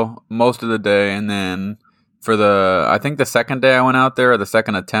hill most of the day, and then for I think the second day I went out there, or the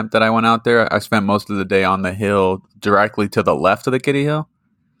second attempt that I went out there, I spent most of the day on the hill directly to the left of the kiddie hill.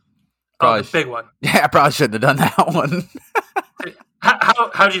 Probably, the big one. Yeah, I probably shouldn't have done that one.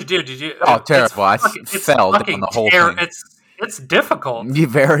 How did you do? Did you? Oh, terrible! I fell down the whole thing. it's difficult.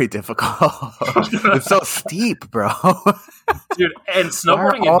 Very difficult. It's so steep, bro. Dude, and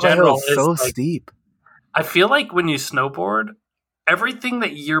snowboarding in general is so like, steep. I feel like when you snowboard, everything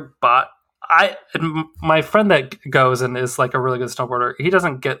that your my friend that goes and is like a really good snowboarder, he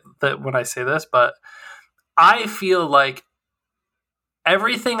doesn't get that when I say this, but I feel like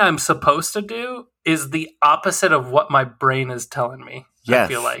everything I'm supposed to do is the opposite of what my brain is telling me. Yes, I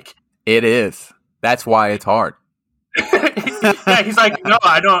feel like it is. That's why it's hard. Yeah, he's like, no,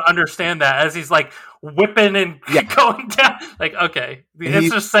 I don't understand that. As he's like whipping and going down, like, okay,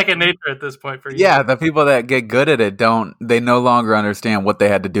 it's just second nature at this point for you. Yeah, the people that get good at it they no longer understand what they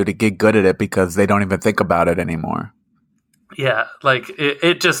had to do to get good at it because they don't even think about it anymore. Yeah, like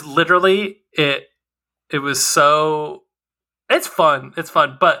it just literally it was so. It's fun,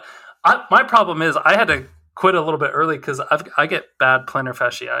 but my problem is I had to quit a little bit early because I get bad plantar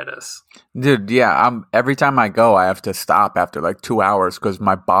fasciitis. Dude, yeah, every time I go, I have to stop after like 2 hours because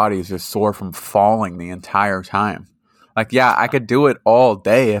my body is just sore from falling the entire time. Like, yeah, I could do it all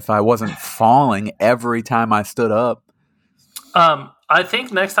day if I wasn't falling every time I stood up. I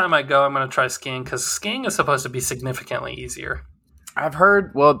think next time I go, I'm going to try skiing because skiing is supposed to be significantly easier. I've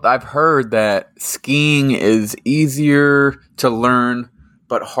heard that skiing is easier to learn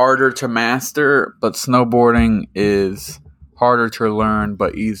but harder to master, but snowboarding is harder to learn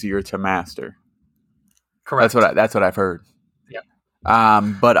but easier to master. Correct. That's what I've heard. Yeah.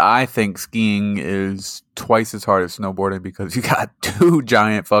 But I think skiing is twice as hard as snowboarding because you got 2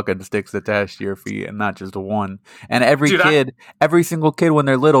 giant fucking sticks attached to your feet and not just one. And every single kid when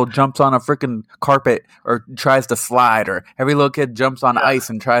they're little jumps on a freaking carpet or tries to slide, or every little kid jumps on ice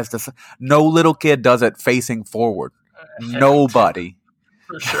and tries to. No little kid does it facing forward. Nobody.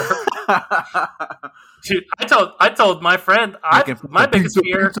 For sure. Dude, I told my friend my biggest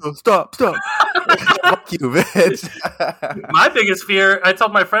fear. Stop. Fuck you, bitch. My biggest fear. I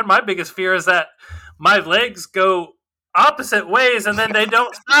told my friend my biggest fear is that my legs go opposite ways and then they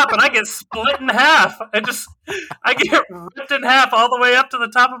don't stop and I get split in half. I get ripped in half all the way up to the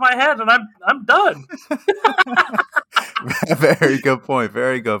top of my head and I'm done. Very good point.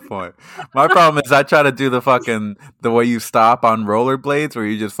 My problem is I try to do the way you stop on rollerblades where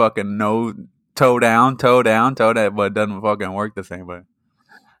you just fucking toe down, but it doesn't fucking work the same way.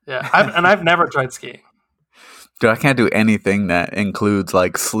 Yeah, I've never tried skiing. Dude, I can't do anything that includes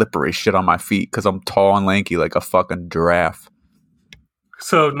like slippery shit on my feet because I'm tall and lanky like a fucking giraffe.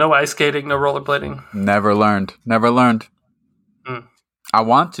 So no ice skating, no rollerblading? Never learned. I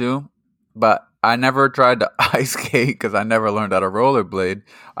want to, but I never tried to ice skate because I never learned how to rollerblade.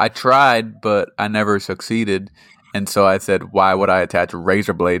 I tried, but I never succeeded. And so I said, why would I attach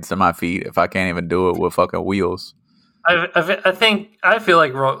razor blades to my feet if I can't even do it with fucking wheels? I feel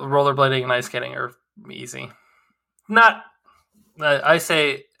like rollerblading and ice skating are easy. I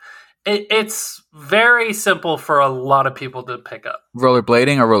say it's very simple for a lot of people to pick up.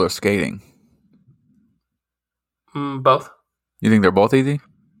 Rollerblading or roller skating? Both. You think they're both easy?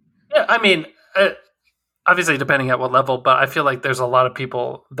 Yeah, I mean, obviously depending at what level, but I feel like there's a lot of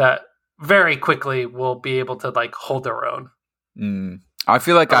people that very quickly will be able to like hold their own. I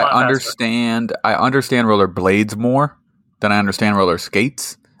feel like I understand roller blades more than I understand roller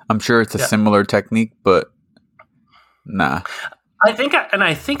skates. I'm sure it's a similar technique, but nah. I think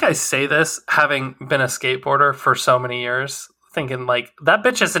I say this having been a skateboarder for so many years, thinking like that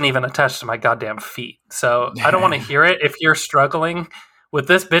bitch isn't even attached to my goddamn feet. So I don't want to hear it if you're struggling with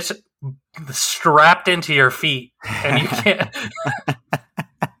this bitch strapped into your feet and you can't.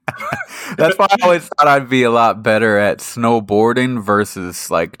 That's why I always thought I'd be a lot better at snowboarding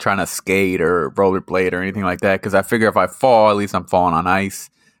versus like trying to skate or rollerblade or anything like that. Because I figure if I fall, at least I'm falling on ice,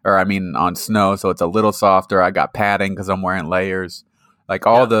 or I mean on snow, so it's a little softer. I got padding because I'm wearing layers. Like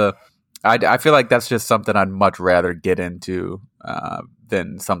I feel like that's just something I'd much rather get into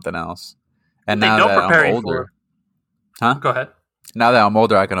than something else. And now that I'm older, Go ahead. Now that I'm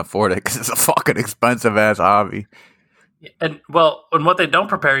older, I can afford it because it's a fucking expensive ass hobby. And what they don't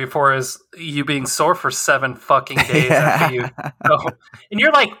prepare you for is you being sore for 7 fucking days after you go. And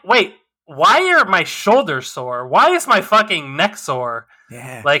you're like, wait, why are my shoulders sore? Why is my fucking neck sore?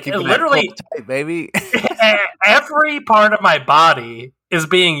 Yeah, like literally, tight, baby. Every part of my body is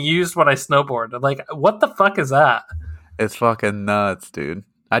being used when I snowboard. I'm like, what the fuck is that? It's fucking nuts, dude.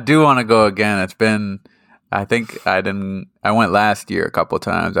 I do want to go again. I think I went last year a couple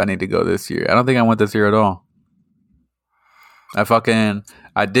times. I need to go this year. I don't think I went this year at all.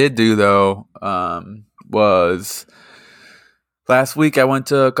 I did do though, was last week I went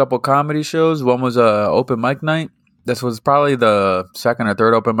to a couple comedy shows. One was a open mic night. This was probably the second or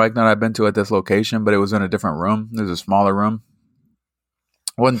third open mic night I've been to at this location, but it was in a different room. It was a smaller room.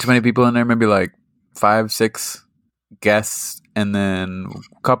 Wasn't too many people in there, maybe like 5, 6 guests, and then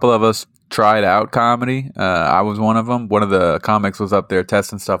a couple of us tried out comedy. I was one of them. One of the comics was up there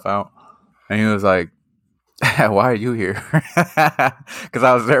testing stuff out, and he was like, "Why are you here?" Because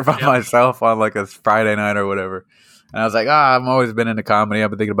I was there by myself on like a Friday night or whatever. And I was like, I've always been into comedy. I've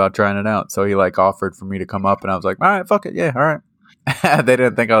been thinking about trying it out. So he like offered for me to come up, and I was like, all right, fuck it. Yeah, all right. They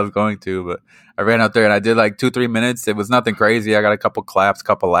didn't think I was going to, but I ran out there and I did like 2-3 minutes. It was nothing crazy. I got a couple claps,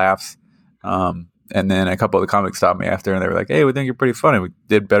 couple laughs. And then a couple of the comics stopped me after, and they were like, hey, we think you're pretty funny. We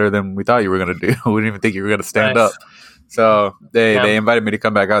did better than we thought you were going to do. We didn't even think you were going to stand up. So they invited me to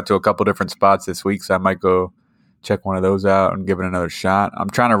come back out to a couple different spots this week. So I might go check one of those out and give it another shot. I'm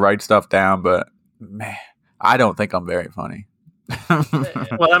trying to write stuff down, but man, I don't think I'm very funny.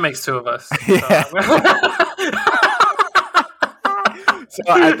 Well, that makes 2 of us. So. Yeah. So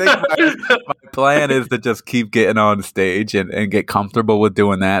I think my plan is to just keep getting on stage and get comfortable with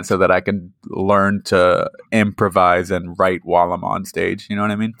doing that so that I can learn to improvise and write while I'm on stage. You know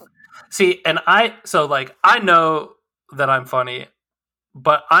what I mean? See, and I know that I'm funny,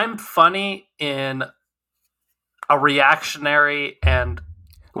 but I'm funny in a reactionary and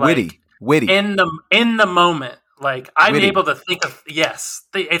like, witty in the moment. Like I'm able to think of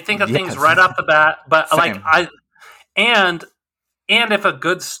things right off the bat, but same. Like and if a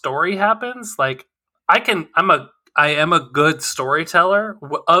good story happens, like I am a good storyteller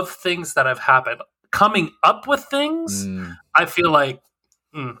of things that have happened. Coming up with things, I feel like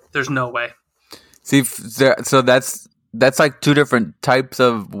there's no way. See, so that's like 2 different types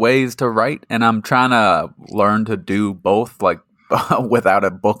of ways to write, and I'm trying to learn to do both, like without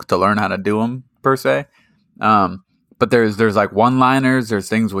a book to learn how to do them per se. But there's like one-liners, there's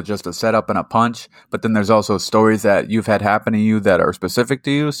things with just a setup and a punch, but then there's also stories that you've had happen to you that are specific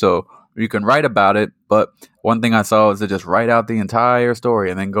to you, so you can write about it. But one thing I saw is to just write out the entire story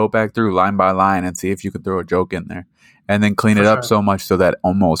and then go back through line by line and see if you could throw a joke in there, and then clean it up so much so that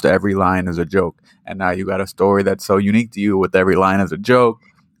almost every line is a joke. And now you got a story that's so unique to you with every line as a joke,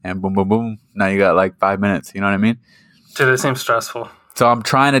 and boom, boom, boom. Now you got like 5 minutes. You know what I mean? Dude, it seems stressful. So I'm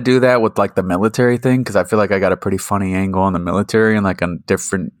trying to do that with like the military thing because I feel like I got a pretty funny angle on the military and like a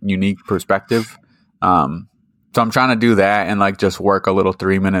different, unique perspective. So I'm trying to do that and like just work a little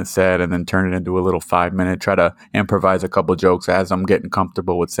 3-minute set and then turn it into a little 5-minute, try to improvise a couple jokes as I'm getting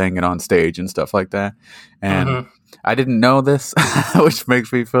comfortable with saying it on stage and stuff like that. And I didn't know this, which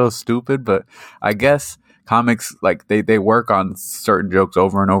makes me feel stupid, but I guess comics, like they work on certain jokes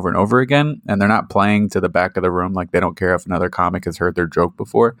over and over and over again, and they're not playing to the back of the room. Like they don't care if another comic has heard their joke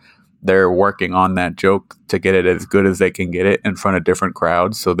before. They're working on that joke to get it as good as they can get it in front of different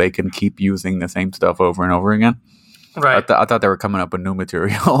crowds so they can keep using the same stuff over and over again. Right. I thought they were coming up with new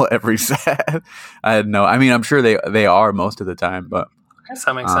material every set. I'm sure they are most of the time, but I guess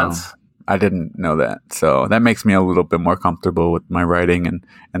that makes sense. I didn't know that. So that makes me a little bit more comfortable with my writing and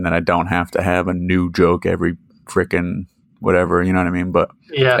then I don't have to have a new joke every freaking whatever, you know what I mean? But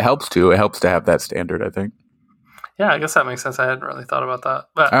yeah, it helps to have that standard, I think. Yeah, I guess that makes sense. I hadn't really thought about that.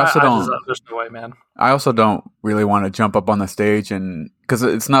 But there's no way, man. I also don't really want to jump up on the stage and because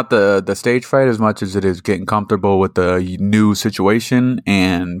it's not the stage fright as much as it is getting comfortable with the new situation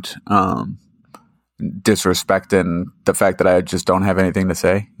and disrespecting the fact that I just don't have anything to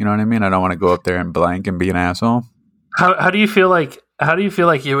say. You know what I mean? I don't want to go up there and blank and be an asshole. How do you feel like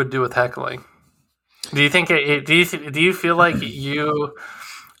you would do with heckling? Do you think do you feel like you?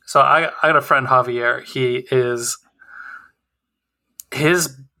 So I got a friend, Javier. He is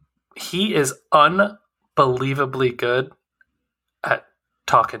unbelievably good at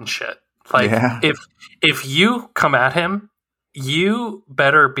talking shit. Like if you come at him, you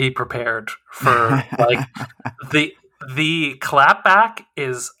better be prepared for like the clapback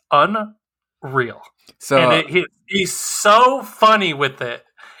is unreal. So and he's so funny with it,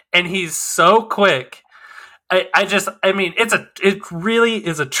 and he's so quick. It really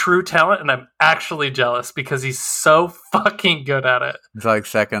is a true talent, and I'm actually jealous because he's so fucking good at it. It's like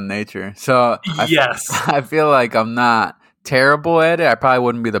second nature. So yes, I feel like I'm not terrible at it. I probably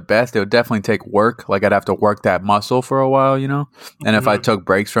wouldn't be the best. It would definitely take work. Like I'd have to work that muscle for a while, you know? And if I took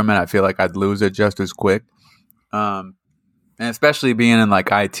breaks from it, I feel like I'd lose it just as quick. And especially being in like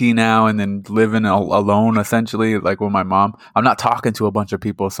IT now and then living alone essentially, like with my mom, I'm not talking to a bunch of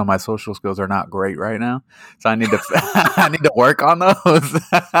people, so my social skills are not great right now. So I need to I need to work on those.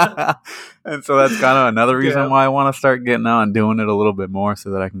 And so that's kind of another reason why I want to start getting out and doing it a little bit more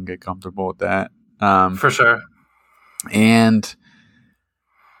so that I can get comfortable with that. For sure. And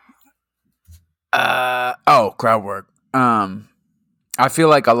crowd work. I feel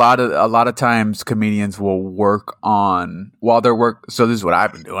like a lot of times comedians will work on while they're So this is what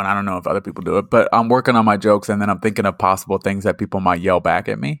I've been doing. I don't know if other people do it, but I'm working on my jokes and then I'm thinking of possible things that people might yell back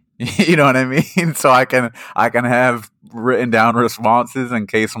at me. You know what I mean? So I can have written down responses in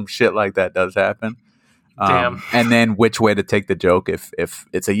case some shit like that does happen. Damn. And then which way to take the joke if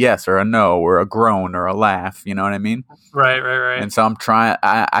it's a yes or a no or a groan or a laugh. You know what I mean? Right. And so I'm trying.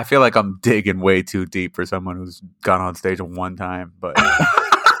 I feel like I'm digging way too deep for someone who's gone on stage one time, but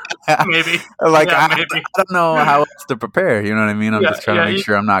maybe. Like maybe. I don't know how else to prepare. You know what I mean? I'm just trying to make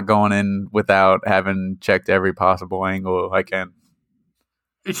sure I'm not going in without having checked every possible angle I can.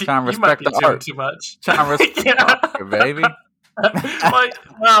 Trying to respect the art. Too much. Trying to respect the art, baby.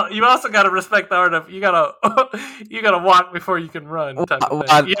 Well, you also got to respect the art of you gotta walk before you can run. Type of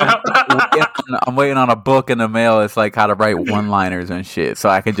thing, I'm waiting on a book in the mail. It's like how to write one-liners and shit, so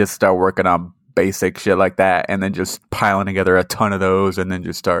I could just start working on basic shit like that, and then just piling together a ton of those, and then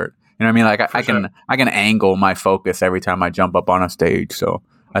just start. You know what I mean? Like I can angle my focus every time I jump up on a stage. So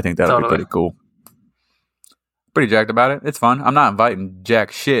I think that'll be pretty cool. Pretty jacked about it. It's fun. I'm not inviting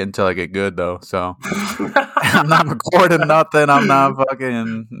jack shit until I get good though. So I'm not recording nothing. I'm not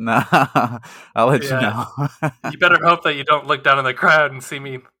fucking. Nah. I'll let you know. You better hope that you don't look down in the crowd and see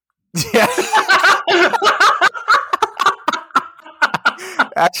me. Yeah.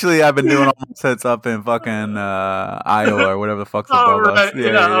 Actually, I've been doing all my sets up in fucking Iowa or whatever the fuck's above us.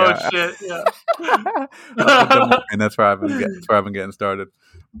 Yeah. Oh shit. Yeah. And that's where I've been getting started.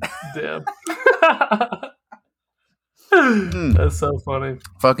 Damn. That's so funny.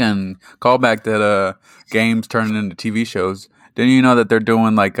 Fucking callback that games turning into TV shows. Didn't you know that they're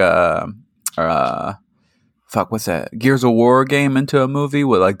doing like what's that? Gears of War game into a movie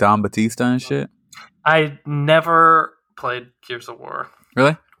with like Don Batista and shit? I never played Gears of War.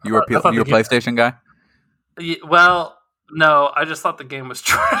 Really? You were a PlayStation guy? Well, no, I just thought the game was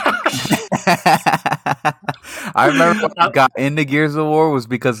trash. I remember when I got into Gears of War was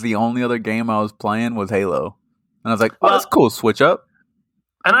because the only other game I was playing was Halo. And I was like, that's cool, switch up.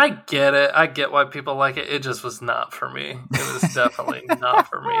 And I get it. I get why people like it. It just was not for me. It was definitely not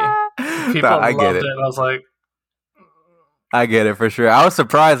for me. People loved it. And I was like... I get it for sure. I was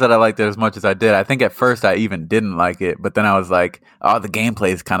surprised that I liked it as much as I did. I think at first I even didn't like it. But then I was like, oh, the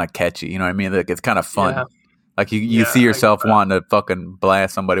gameplay is kind of catchy. You know what I mean? Like, it's kind of fun. Yeah. Like you see yourself wanting to fucking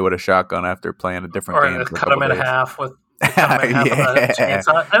blast somebody with a shotgun after playing a different game. Or cut them in half with...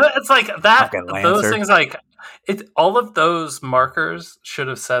 chainsaw. And it's like that. Those things like... all of those markers should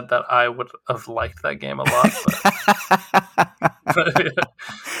have said that I would have liked that game a lot.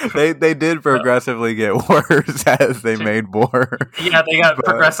 But they did progressively get worse as they made more. Yeah, they got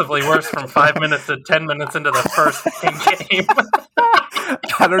progressively worse from 5 minutes to 10 minutes into the first game.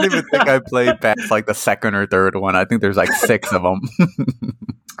 I don't even think I played past like the second or third one. I think there's like 6 of them.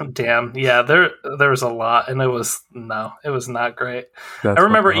 Damn, yeah, there was a lot, and it was not great. I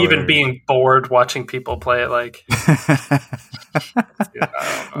remember even being bored watching people play it. Like,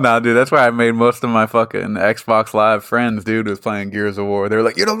 nah, dude, that's why I made most of my fucking Xbox Live friends. Dude was playing Gears of War. They were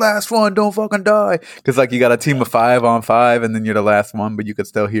like, "You're the last one, don't fucking die," because like you got a team of 5 on 5, and then you're the last one, but you could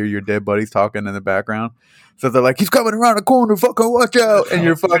still hear your dead buddies talking in the background. So they're like, "He's coming around the corner, fucking watch out!" And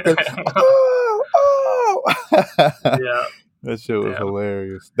you're fucking, oh. Yeah. That shit was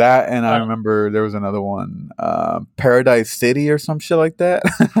hilarious. That, and I remember there was another one, Paradise City or some shit like that.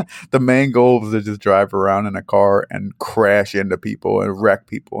 The main goal was to just drive around in a car and crash into people and wreck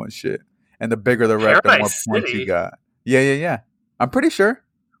people and shit. And the bigger the wreck, the more points you got. Yeah. I'm pretty sure.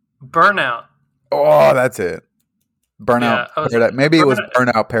 Burnout. Oh, that's it. Burnout. Maybe it was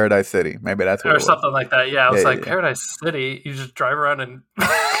Burnout Paradise City. Maybe that's what it was. Or something like that. Yeah, I was like, Paradise City, you just drive around and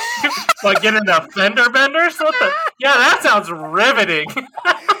like get into fender benders? Yeah, that sounds riveting.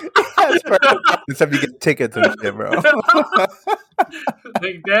 Except you get tickets and shit, bro.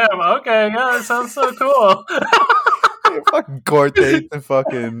 Like, damn, okay, yeah, that sounds so cool. Fucking court dates and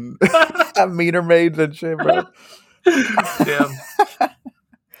fucking meter maids and shit, bro. Damn.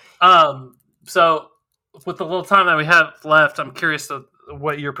 So with the little time that we have left, I'm curious to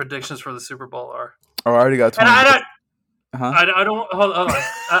what your predictions for the Super Bowl are. Oh, I already got 20. I don't. Hold on.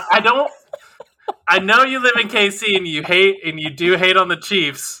 I don't. I know you live in KC and you do hate on the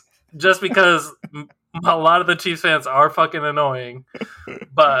Chiefs just because a lot of the Chiefs fans are fucking annoying.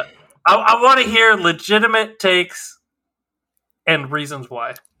 But I want to hear legitimate takes and reasons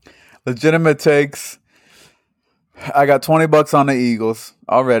why. Legitimate takes. I got $20 on the Eagles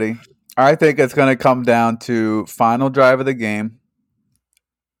already. I think it's going to come down to final drive of the game.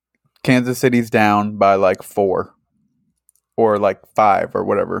 Kansas City's down by like 4 or like 5 or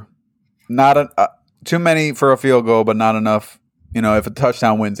whatever. Not too many for a field goal, but not enough if a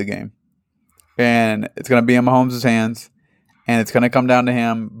touchdown wins the game. And it's going to be in Mahomes' hands. And it's going to come down to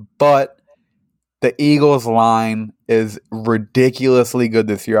him. But the Eagles' line is ridiculously good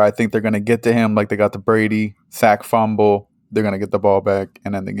this year. I think they're going to get to him like they got the Brady sack fumble. They're going to get the ball back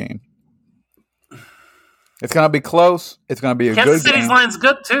and end the game. It's going to be close. It's going to be a good game. Kansas City's line's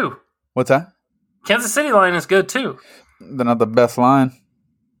good, too. What's that? Kansas City line is good, too. They're not the best line.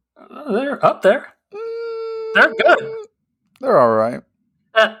 They're up there. They're good. They're all right.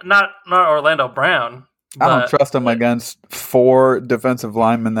 Not Orlando Brown. I don't trust them against 4 defensive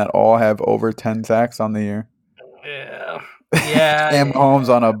linemen that all have over 10 sacks on the year. Yeah. Yeah. And Mahomes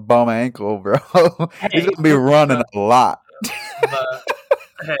on a bum ankle, bro. He's going to be running a lot. But,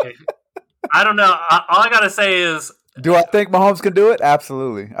 hey, I don't know. All I got to say is... Do I think Mahomes can do it?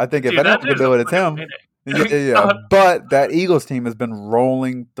 Absolutely. I think if anyone can do it, it's him. Yeah. But that Eagles team has been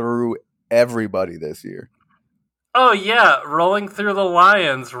rolling through everybody this year. Oh, yeah. Rolling through the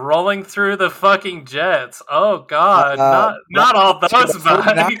Lions. Rolling through the fucking Jets. Oh, God. Not all those, the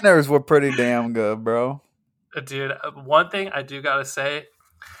 49ers were pretty damn good, bro. Dude, one thing I do got to say.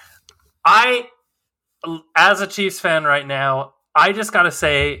 As a Chiefs fan right now, I just got to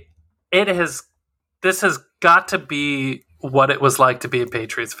say this has got to be what it was like to be a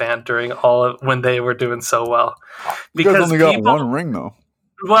Patriots fan during when they were doing so well. Because you guys only got one ring, though.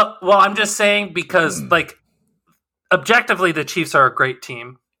 Well, I'm just saying because, objectively, the Chiefs are a great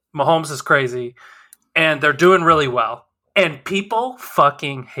team. Mahomes is crazy, and they're doing really well. And people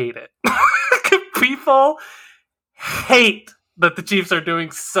fucking hate it. People hate that the Chiefs are doing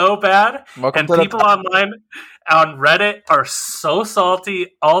so bad. And people online on Reddit are so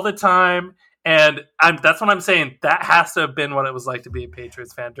salty all the time. And that's what I'm saying. That has to have been what it was like to be a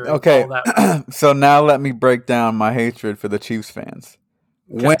Patriots fan during all that. So now let me break down my hatred for the Chiefs fans.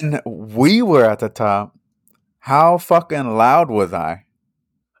 Okay. When we were at the top, how fucking loud was I?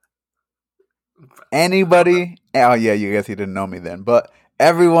 Anybody? Oh, yeah, you guess you didn't know me then. But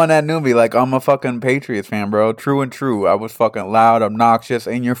everyone that knew me, I'm a fucking Patriots fan, bro. True and true. I was fucking loud, obnoxious,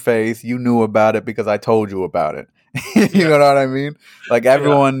 in your face. You knew about it because I told you about it. You know what I mean?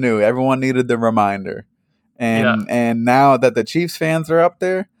 Everyone knew. Everyone needed the reminder. And now that the Chiefs fans are up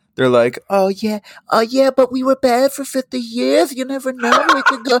there, they're like, oh yeah, but we were bad for 50 years. You never know.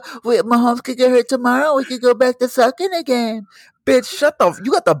 Mahomes could get hurt tomorrow. We could go back to sucking again. Bitch,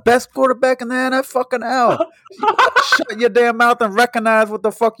 you got the best quarterback in the NFL. Shut your damn mouth and recognize what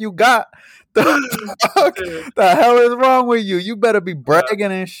the fuck you got. The hell is wrong with you? You better be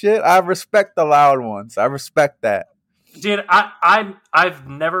bragging and shit. I respect the loud ones. I respect that. Dude, I've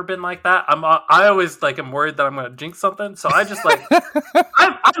never been like that. I always am worried that I'm going to jinx something. So I just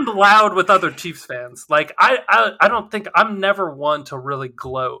I'm loud with other Chiefs fans. I don't think I'm never one to really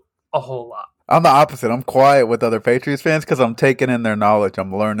gloat a whole lot. I'm the opposite. I'm quiet with other Patriots fans because I'm taking in their knowledge.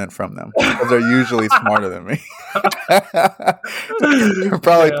 I'm learning from them because they're usually smarter than me. They're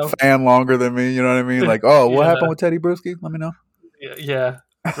probably a fan longer than me. You know what I mean? What happened with Teddy Bruschi? Let me know. Yeah,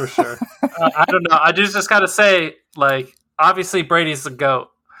 for sure. I don't know. I just got to say, obviously Brady's the GOAT.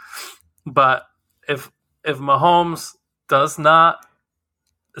 But if Mahomes does not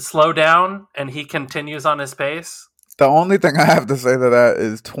slow down and he continues on his pace... The only thing I have to say to that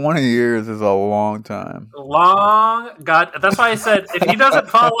is 20 years is a long time. God, that's why I said if he doesn't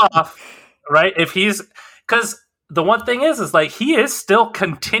fall off, right? Because the one thing is he is still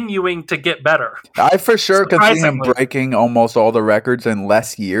continuing to get better. I for sure can see him breaking almost all the records in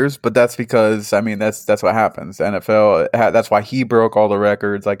less years, but that's because that's what happens. NFL, that's why he broke all the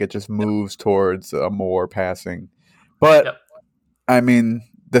records. It just moves towards a more passing. But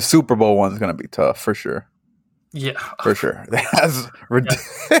the Super Bowl one's going to be tough for sure. Yeah, for sure. That's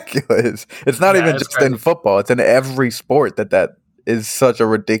ridiculous. It's not even just crazy. In football; it's in every sport that is such a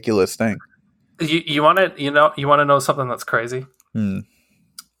ridiculous thing. You want to know something that's crazy?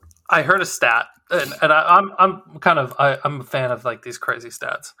 I heard a stat, and I'm a fan of I'm these crazy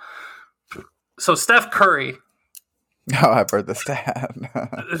stats. So Steph Curry. Oh, I've heard the stat.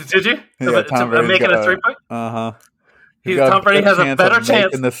 Did you? Yeah, Tom Brady's making a 3-point. Tom Brady has a better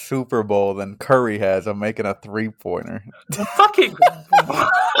chance in the Super Bowl than Curry has of making a 3-pointer. Fucking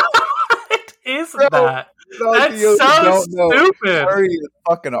what is that? That's so stupid. Curry is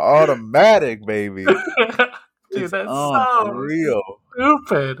fucking automatic, baby. Dude, that's so real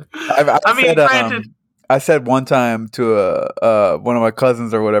stupid. I said one time to one of my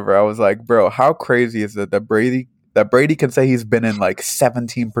cousins or whatever, I was like, bro, how crazy is it that Brady can say he's been in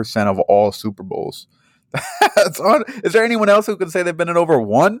 17% of all Super Bowls? Is there anyone else who can say they've been in over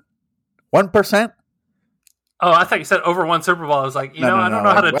 1%? Oh, I thought you said over one Super Bowl. I was like, I don't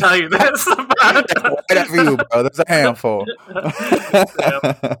know how to tell you this. right after you, bro. There's a handful.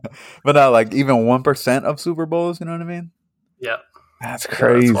 But not like even 1% of Super Bowls. You know what I mean? Yeah. That's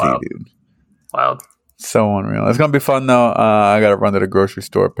crazy, that's dude. Wild. So unreal. It's gonna be fun though. I gotta run to the grocery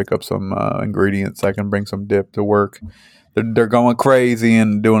store, pick up some ingredients. I can bring some dip to work. They're going crazy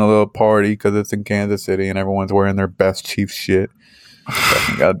and doing a little party because it's in Kansas City and everyone's wearing their best Chiefs shit.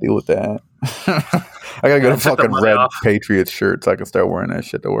 I gotta deal with that. I gotta get a fucking red Patriots shirt so I can start wearing that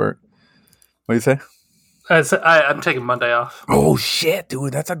shit to work. What do you say? I'm taking Monday off. Oh shit,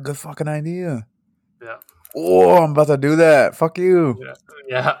 dude, that's a good fucking idea. Yeah. Oh, I'm about to do that. Fuck you.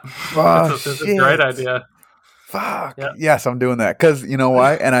 Yeah. Oh, that's a great idea. Fuck. Yeah. Yes, I'm doing that. Because you know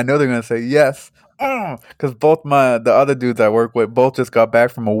why? And I know they're going to say yes. Because both the other dudes I work with both just got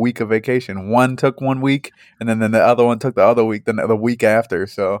back from a week of vacation. One took 1 week, and then the other one took the other week, then the week after.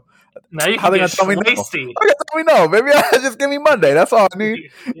 So now you can get wasty. How they tell me no? Maybe just give me Monday. That's all I need.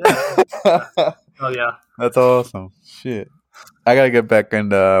 Oh, yeah. That's awesome. Shit. I gotta get back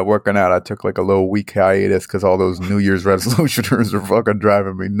into working out. I took like a little week hiatus because all those New Year's resolutions are fucking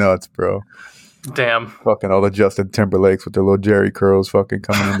driving me nuts, bro. Damn. Fucking all the Justin Timberlakes with their little Jerry curls fucking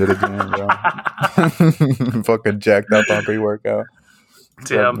coming into the gym, bro. Fucking jacked up on pre-workout.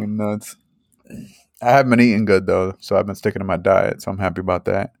 Damn. Me nuts. I haven't been eating good though, so I've been sticking to my diet, so I'm happy about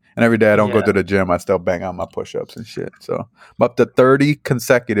that. And every day I don't go to the gym, I still bang out my push-ups and shit. So I'm up to 30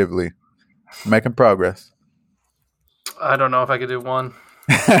 consecutively. Making progress. I don't know if I could do one.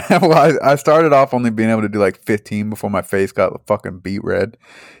 Well, I started off only being able to do like 15 before my face got fucking beet red.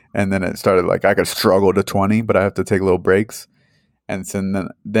 And then it started like I could struggle to 20, but I have to take little breaks. And so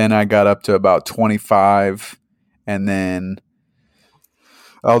then I got up to about 25. And then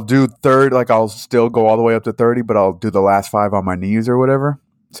I'll do I'll still go all the way up to 30, but I'll do the last 5 on my knees or whatever.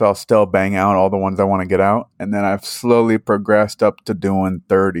 So I'll still bang out all the ones I want to get out. And then I've slowly progressed up to doing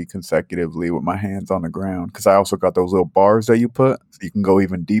 30 consecutively with my hands on the ground. Because I also got those little bars that you put so you can go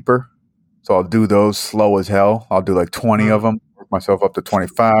even deeper. So I'll do those slow as hell. I'll do like 20 of them, work myself up to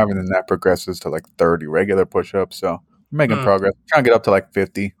 25, and then that progresses to like 30 regular push-ups. So I'm making progress. I'm trying to get up to like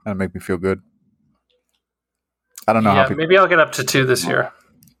 50. That'll make me feel good. I don't know how people... maybe I'll get up to 2 this year.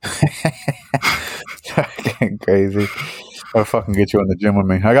 Fucking crazy. I'll fucking get you in the gym with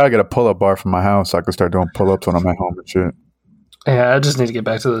me. I gotta get a pull-up bar from my house so I can start doing pull-ups when I'm at home and shit. Yeah, I just need to get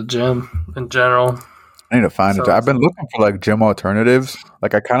back to the gym in general. I need to find it. I've been looking for like gym alternatives.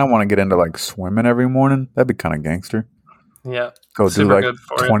 Like I kind of want to get into like swimming every morning. That'd be kind of gangster. Yeah. Go do like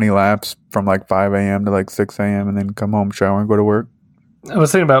 20 laps from like 5 a.m. to like 6 a.m. and then come home, shower, and go to work. I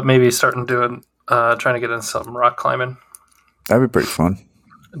was thinking about maybe trying to get into some rock climbing. That'd be pretty fun.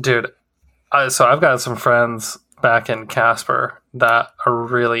 Dude, so I've got some friends back in Casper that are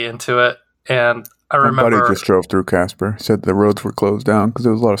really into it. And I remember... My buddy just drove through Casper. Said the roads were closed down because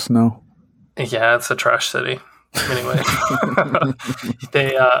there was a lot of snow. Yeah, it's a trash city. Anyway.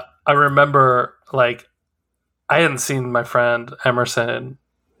 I remember, like, I hadn't seen my friend Emerson in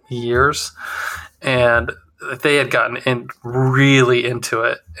years. And they had gotten really into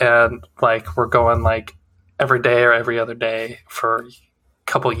it. And, like, we're going, like, every day or every other day for a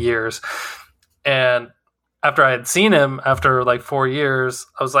couple years. And after I had seen him after like 4 years,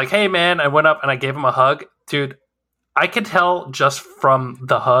 I was like, hey man, I went up and I gave him a hug. Dude, I could tell just from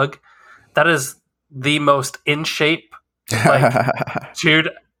the hug, that is the most in shape dude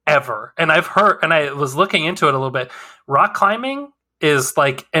ever. And I've heard, and I was looking into it a little bit, rock climbing is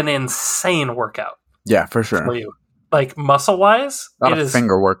like an insane workout. Yeah, for sure. For you. Like muscle wise, a lot of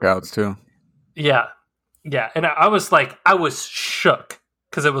finger workouts too. Yeah. Yeah. And I was shook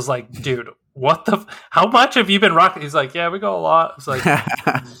because it was like, dude, what how much have you been rocking? He's like, yeah, we go a lot. I was like,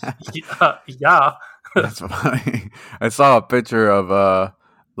 yeah. That's funny. I saw a picture of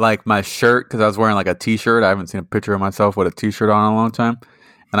like my shirt because I was wearing like a t-shirt. I haven't seen a picture of myself with a t-shirt on in a long time.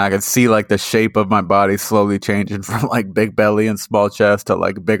 And I could see like the shape of my body slowly changing from like big belly and small chest to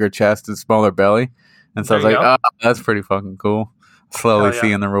like bigger chest and smaller belly. And so I was like, oh, that's pretty fucking cool. Slowly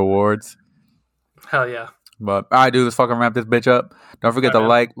seeing the rewards. Hell yeah. But all right, dude, let's fucking wrap this bitch up. Don't forget to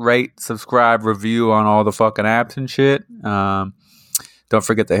like, rate, subscribe, review on all the fucking apps and shit. Don't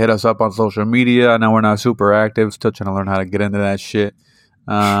forget to hit us up on social media. I know we're not super active. Still trying to learn how to get into that shit.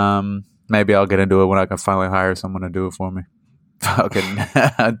 Maybe I'll get into it when I can finally hire someone to do it for me. Fucking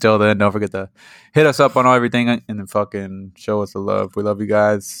until then, don't forget to hit us up on everything and then fucking show us the love. We love you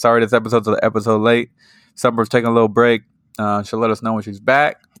guys. Sorry this episode's an episode late. Summer's taking a little break. She'll let us know when she's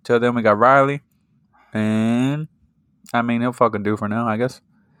back. Till then, we got Riley. And I mean, he'll fucking do for now, I guess.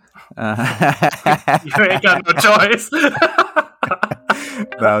 You ain't got no choice.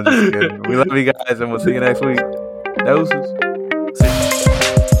 No, I'm just kidding. We love you guys, and we'll see you next week. Doses.